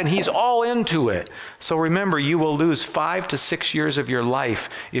I met, and he's all into it. So remember, you will lose 5 to 6 years of your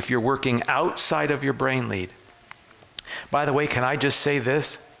life if you're working outside of your brain lead. By the way, can I just say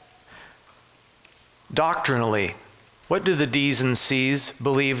this? Doctrinally, what do the D's and C's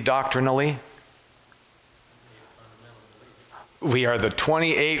believe doctrinally? We are the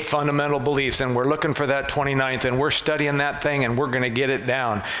 28 fundamental beliefs, and we're looking for that 29th, and we're studying that thing, and we're going to get it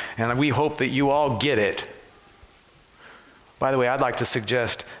down. And we hope that you all get it. By the way, I'd like to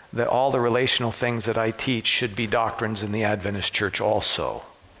suggest that all the relational things that I teach should be doctrines in the Adventist Church also.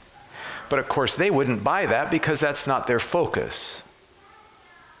 But of course, they wouldn't buy that because that's not their focus.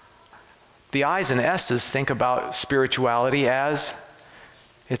 The I's and S's think about spirituality as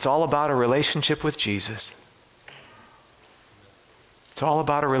it's all about a relationship with Jesus. It's all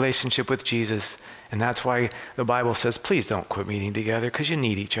about a relationship with Jesus. And that's why the Bible says, please don't quit meeting together, because you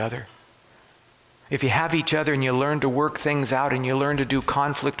need each other. If you have each other and you learn to work things out and you learn to do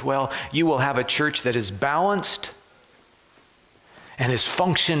conflict well, you will have a church that is balanced and is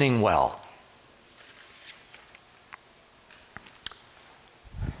functioning well.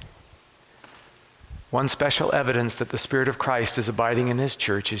 One special evidence that the Spirit of Christ is abiding in His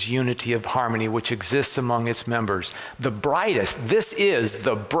church is unity of harmony which exists among its members. The brightest, this is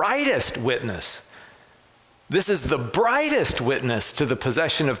the brightest witness. This is the brightest witness to the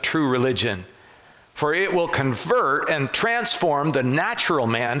possession of true religion. for it will convert and transform the natural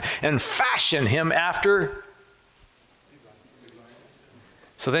man and fashion him after.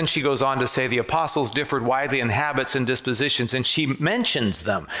 So then she goes on to say the apostles differed widely in habits and dispositions, and she mentions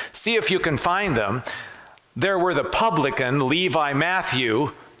them. See if you can find them. There were the publican, Levi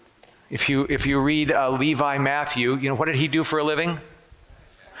Matthew. If you read Levi Matthew, you know, what did he do for a living?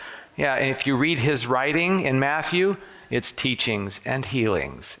 Yeah, and if you read his writing in Matthew, it's teachings and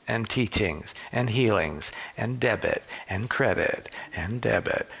healings and teachings and healings and debit and credit and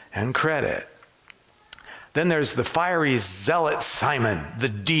debit and credit. Then there's the fiery zealot Simon, the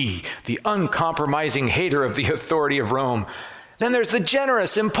D, the uncompromising hater of the authority of Rome. Then there's the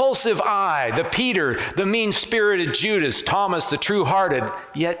generous, impulsive I, the Peter, the mean-spirited Judas, Thomas, the true-hearted,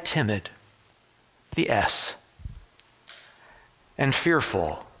 yet timid, the S. And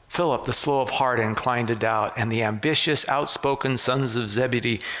fearful, Philip, the slow of heart and inclined to doubt, and the ambitious, outspoken sons of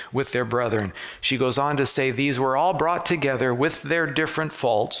Zebedee with their brethren. She goes on to say, these were all brought together with their different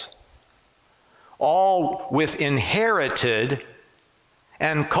faults, all with inherited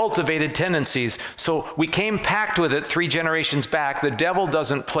and cultivated tendencies. So we came packed with it 3 generations back. The devil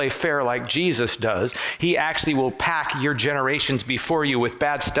doesn't play fair like Jesus does. He actually will pack your generations before you with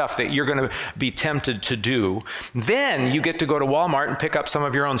bad stuff that you're going to be tempted to do. Then you get to go to Walmart and pick up some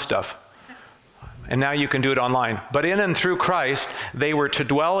of your own stuff. And now you can do it online. But in and through Christ, they were to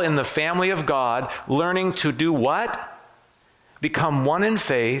dwell in the family of God, learning to do what? Become one in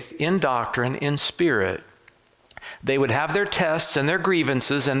faith, in doctrine, in spirit. They would have their tests and their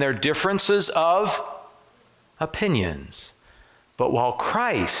grievances and their differences of opinions. But while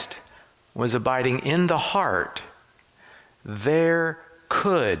Christ was abiding in the heart, there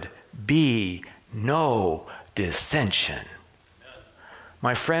could be no dissension.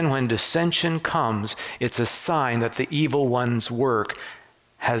 My friend, when dissension comes, it's a sign that the evil one's work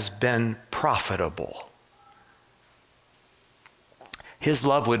has been profitable. His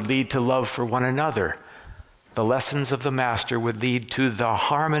love would lead to love for one another. The lessons of the Master would lead to the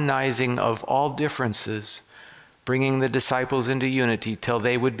harmonizing of all differences, bringing the disciples into unity till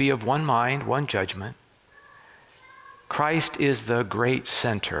they would be of one mind, one judgment. Christ is the great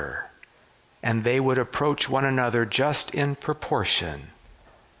center, and they would approach one another just in proportion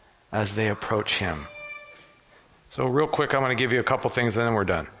as they approach him. So real quick, I'm going to give you a couple things and then we're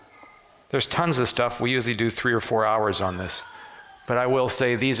done. There's tons of stuff. We usually do 3 or 4 hours on this. But I will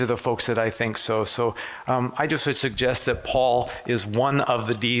say these are the folks that I think so. So I just would suggest that Paul is one of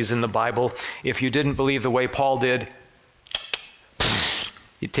the D's in the Bible. If you didn't believe the way Paul did,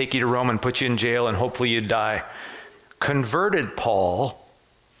 he'd take you to Rome and put you in jail and hopefully you'd die. Converted Paul,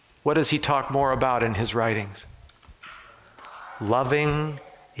 what does he talk more about in his writings? Loving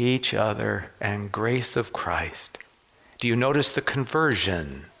each other and grace of Christ. Do you notice the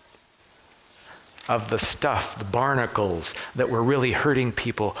conversion of the stuff, the barnacles that were really hurting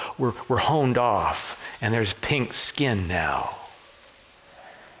people were honed off, and there's pink skin now.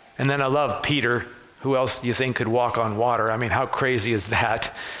 And then I love Peter. Who else do you think could walk on water? I mean, how crazy is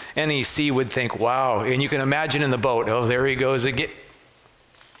that? NEC would think, wow. And you can imagine in the boat, oh, there he goes again.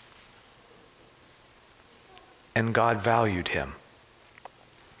 And God valued him.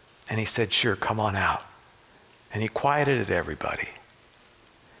 And he said, sure, come on out. And he quieted everybody.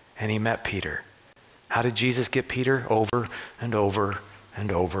 And he met Peter. How did Jesus get Peter? Over and over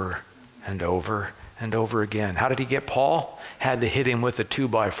and over and over and over again. How did he get Paul? Had to hit him with a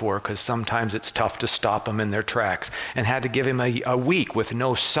 2x4 because sometimes it's tough to stop them in their tracks. And had to give him a week with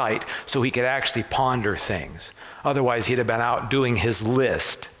no sight so he could actually ponder things. Otherwise, he'd have been out doing his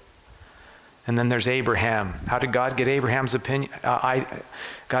list. And then there's Abraham. How did God get Abraham's opinion?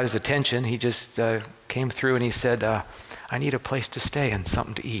 Got his attention. He just came through and he said, I need a place to stay and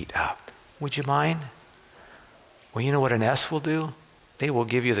something to eat. Would you mind? Well, you know what an S will do? They will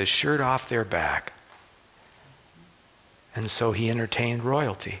give you the shirt off their back. And so he entertained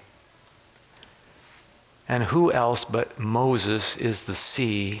royalty. And who else but Moses is the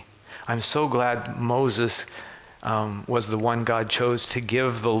C? I'm so glad Moses was the one God chose to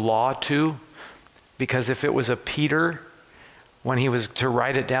give the law to, because if it was a Peter, when he was to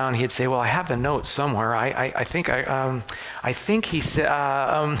write it down, he'd say, well, I have a note somewhere. I think he said,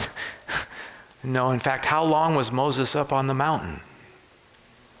 no, in fact, how long was Moses up on the mountain?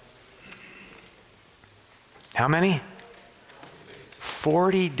 How many?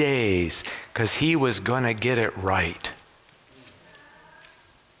 40 days, because he was going to get it right.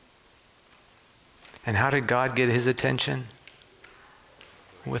 And how did God get his attention?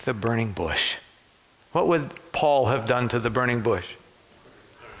 With a burning bush. What would Paul have done to the burning bush?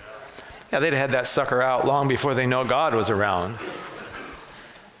 Yeah, they'd have had that sucker out long before they know God was around.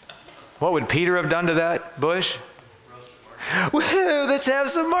 What would Peter have done to that bush? Woohoo, let's have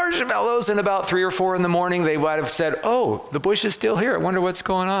some marshmallows. And about 3 or 4 in the morning, they might have said, oh, the bush is still here. I wonder what's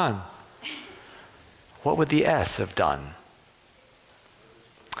going on. What would the S have done?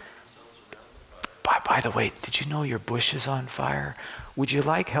 By the way, did you know your bush is on fire? Would you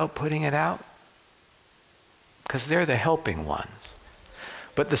like help putting it out? Because they're the helping ones.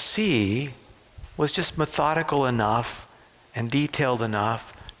 But the C was just methodical enough and detailed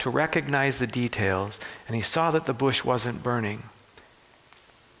enough to recognize the details, and he saw that the bush wasn't burning.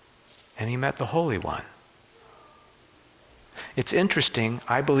 And he met the Holy One. It's interesting,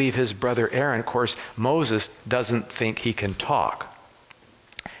 I believe his brother Aaron, of course, Moses doesn't think he can talk.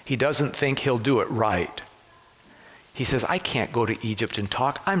 He doesn't think he'll do it right. He says, I can't go to Egypt and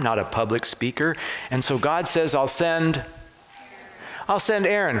talk. I'm not a public speaker. And so God says, I'll send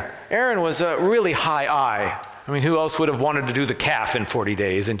Aaron. Aaron was a really high I. I mean, who else would have wanted to do the calf in 40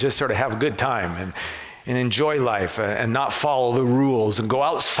 days and just sort of have a good time and enjoy life and not follow the rules and go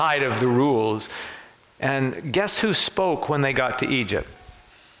outside of the rules? And guess who spoke when they got to Egypt?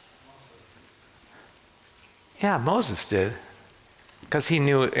 Yeah, Moses did. Because he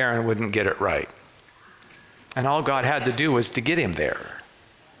knew Aaron wouldn't get it right. And all God had to do was to get him there.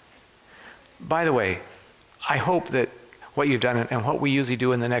 By the way, I hope that what you've done and what we usually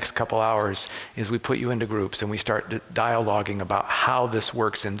do in the next couple hours is we put you into groups and we start dialoguing about how this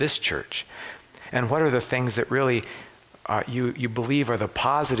works in this church. And what are the things that really you believe are the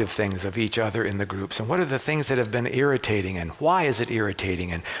positive things of each other in the groups, and what are the things that have been irritating, and why is it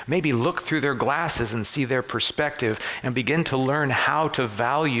irritating, and maybe look through their glasses and see their perspective and begin to learn how to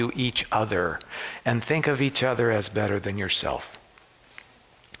value each other and think of each other as better than yourself.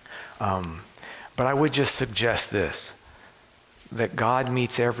 But I would just suggest this, that God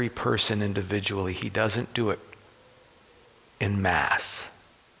meets every person individually. He doesn't do it in mass.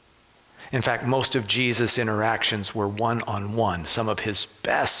 In fact, most of Jesus' interactions were one-on-one. Some of his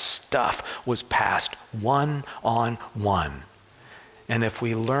best stuff was passed one-on-one. And if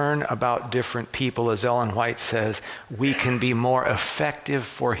we learn about different people, as Ellen White says, we can be more effective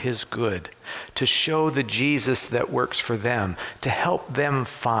for his good, to show the Jesus that works for them, to help them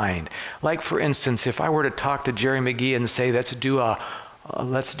find. Like, for instance, if I were to talk to Jerry McGee and say, let's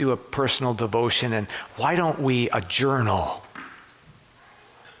do a personal devotion, and why don't we a journal?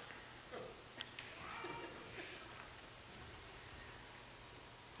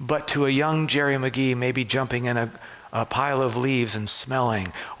 But to a young Jerry McGee, maybe jumping in a pile of leaves and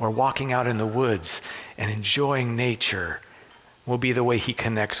smelling, or walking out in the woods and enjoying nature will be the way he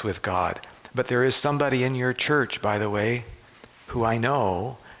connects with God. But there is somebody in your church, by the way, who I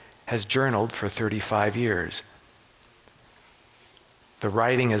know has journaled for 35 years. The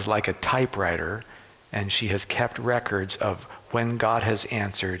writing is like a typewriter, and she has kept records of when God has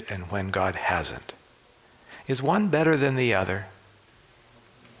answered and when God hasn't. Is one better than the other?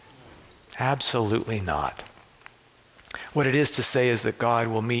 Absolutely not. What it is to say is that God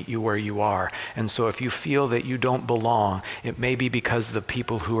will meet you where you are. And so if you feel that you don't belong, it may be because of the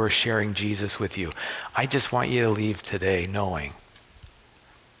people who are sharing Jesus with you. I just want you to leave today knowing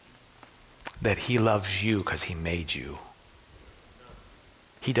that he loves you because he made you.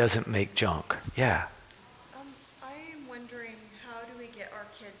 He doesn't make junk. Yeah. I am wondering, how do we get our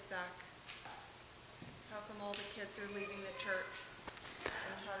kids back? How come all the kids are leaving the church? And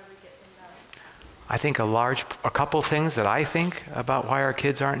how do we get them back? I think a couple things that I think about why our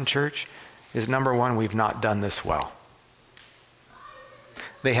kids aren't in church is, number one, we've not done this well.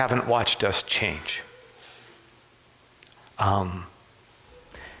 They haven't watched us change. And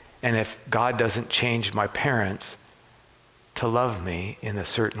if God doesn't change my parents to love me in a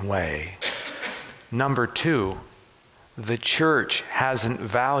certain way, number two, the church hasn't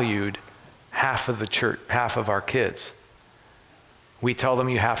valued half of our kids. We tell them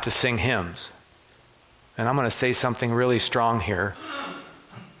you have to sing hymns. And I'm going to say something really strong here,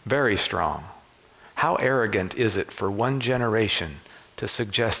 very strong. How arrogant is it for one generation to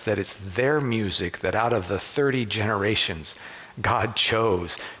suggest that it's their music that out of the 30 generations God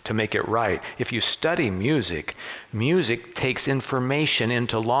chose to make it right? If you study music, music takes information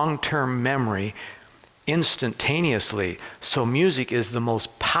into long-term memory instantaneously. So music is the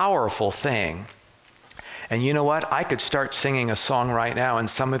most powerful thing. And you know what? I could start singing a song right now and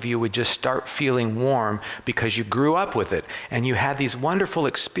some of you would just start feeling warm because you grew up with it and you had these wonderful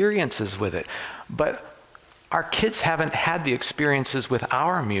experiences with it. But our kids haven't had the experiences with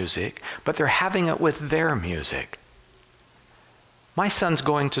our music, but they're having it with their music. My son's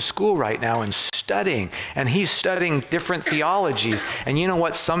going to school right now and studying, and he's studying different theologies. And you know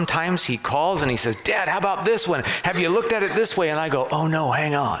what? Sometimes he calls and he says, Dad, how about this one? Have you looked at it this way? And I go, oh no,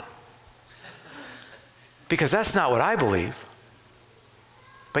 hang on. Because that's not what I believe.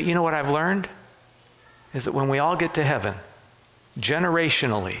 But you know what I've learned? Is that when we all get to heaven,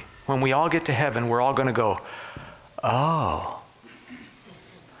 generationally, when we all get to heaven, we're all going to go, oh,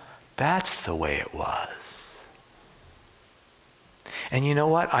 that's the way it was. And you know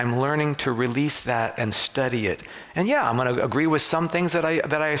what? I'm learning to release that and study it. And yeah, I'm going to agree with some things that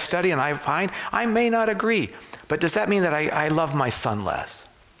I study and I find. I may not agree. But does that mean that I love my son less?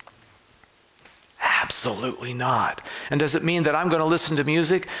 Absolutely not. And does it mean that I'm going to listen to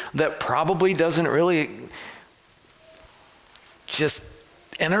music that probably doesn't really just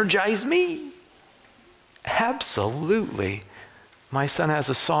energize me? Absolutely. My son has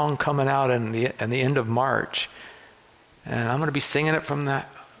a song coming out in the end of March. And I'm going to be singing it from that.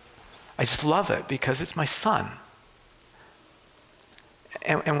 I just love it because it's my son.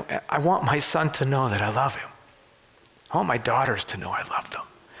 And I want my son to know that I love him. I want my daughters to know I love them.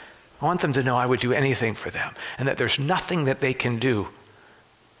 I want them to know I would do anything for them and that there's nothing that they can do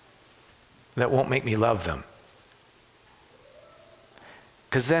that won't make me love them.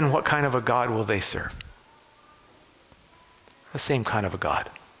 Because then what kind of a God will they serve? The same kind of a God.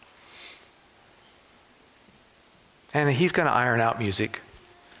 And he's going to iron out music.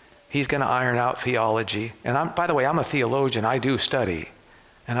 He's going to iron out theology. And by the way, I'm a theologian. I do study.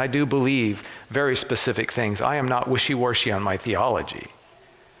 And I do believe very specific things. I am not wishy-washy on my theology.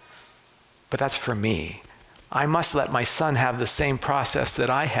 But that's for me. I must let my son have the same process that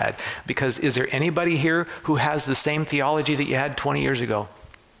I had. Because is there anybody here who has the same theology that you had 20 years ago?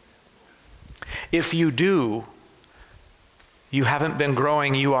 If you do, you haven't been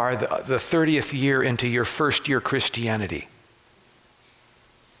growing. You are the 30th year into your first year Christianity.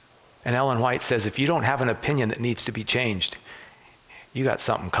 And Ellen White says, if you don't have an opinion that needs to be changed, you got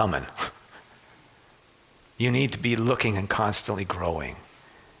something coming. You need to be looking and constantly growing.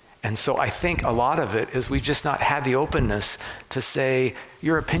 And so I think a lot of it is we've just not had the openness to say,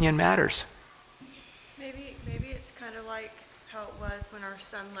 your opinion matters. Maybe it's kind of like how it was when our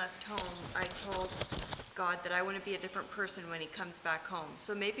son left home. I told God that I want to be a different person when he comes back home.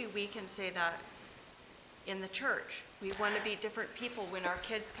 So maybe we can say that in the church. We want to be different people when our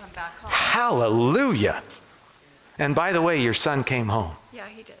kids come back home. Hallelujah. And by the way, your son came home. Yeah,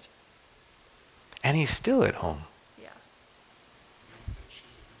 he did. And he's still at home. Yeah.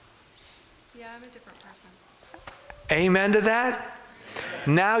 Yeah, I'm a different person. Amen to that?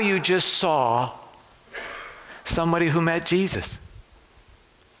 Now you just saw somebody who met Jesus.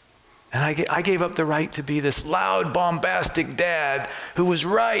 And I gave up the right to be this loud, bombastic dad who was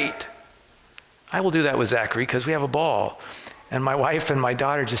right. I will do that with Zachary because we have a ball. And my wife and my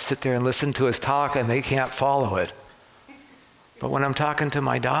daughter just sit there and listen to us talk and they can't follow it. But when I'm talking to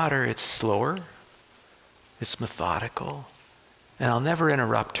my daughter, it's slower, it's methodical, and I'll never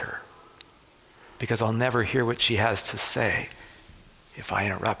interrupt her because I'll never hear what she has to say if I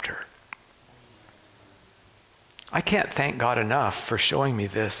interrupt her. I can't thank God enough for showing me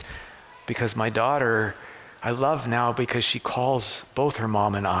this because my daughter, I love now because she calls both her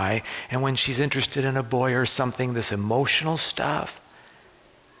mom and I, and when she's interested in a boy or something, this emotional stuff,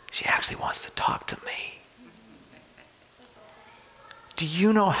 she actually wants to talk to me. Do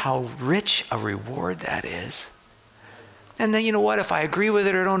you know how rich a reward that is? And then you know what? If I agree with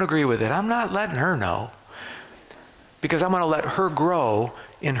it or don't agree with it, I'm not letting her know. Because I'm going to let her grow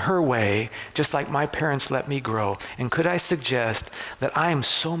in her way, just like my parents let me grow. And could I suggest that I am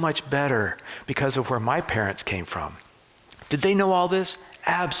so much better because of where my parents came from? Did they know all this?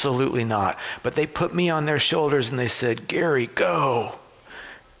 Absolutely not. But they put me on their shoulders and they said, Gary, go.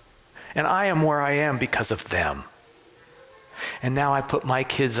 And I am where I am because of them. And now I put my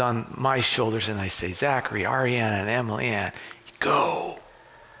kids on my shoulders and I say, Zachary, Ariana, and Emily Ann, go.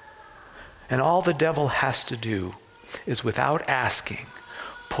 And all the devil has to do is, without asking,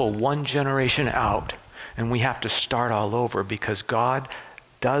 pull one generation out, and we have to start all over because God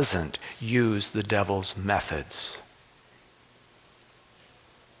doesn't use the devil's methods.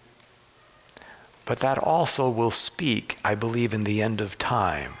 But that also will speak, I believe, in the end of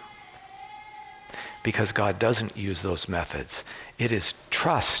time. Because God doesn't use those methods. It is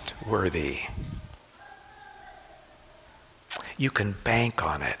trustworthy. You can bank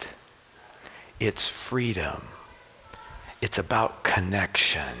on it. It's freedom. It's about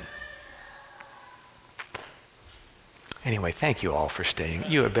connection. Anyway, thank you all for staying.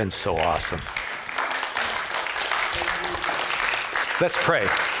 You have been so awesome. Let's pray.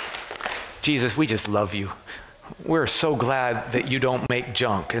 Jesus, we just love you. We're so glad that you don't make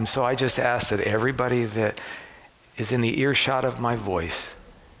junk. And so I just ask that everybody that is in the earshot of my voice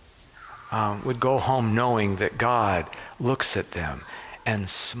would go home knowing that God looks at them and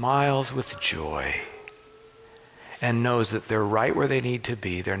smiles with joy and knows that they're right where they need to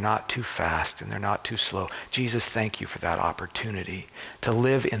be. They're not too fast and they're not too slow. Jesus, thank you for that opportunity to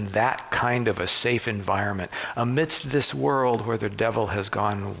live in that kind of a safe environment amidst this world where the devil has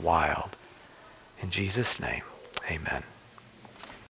gone wild. In Jesus' name, amen.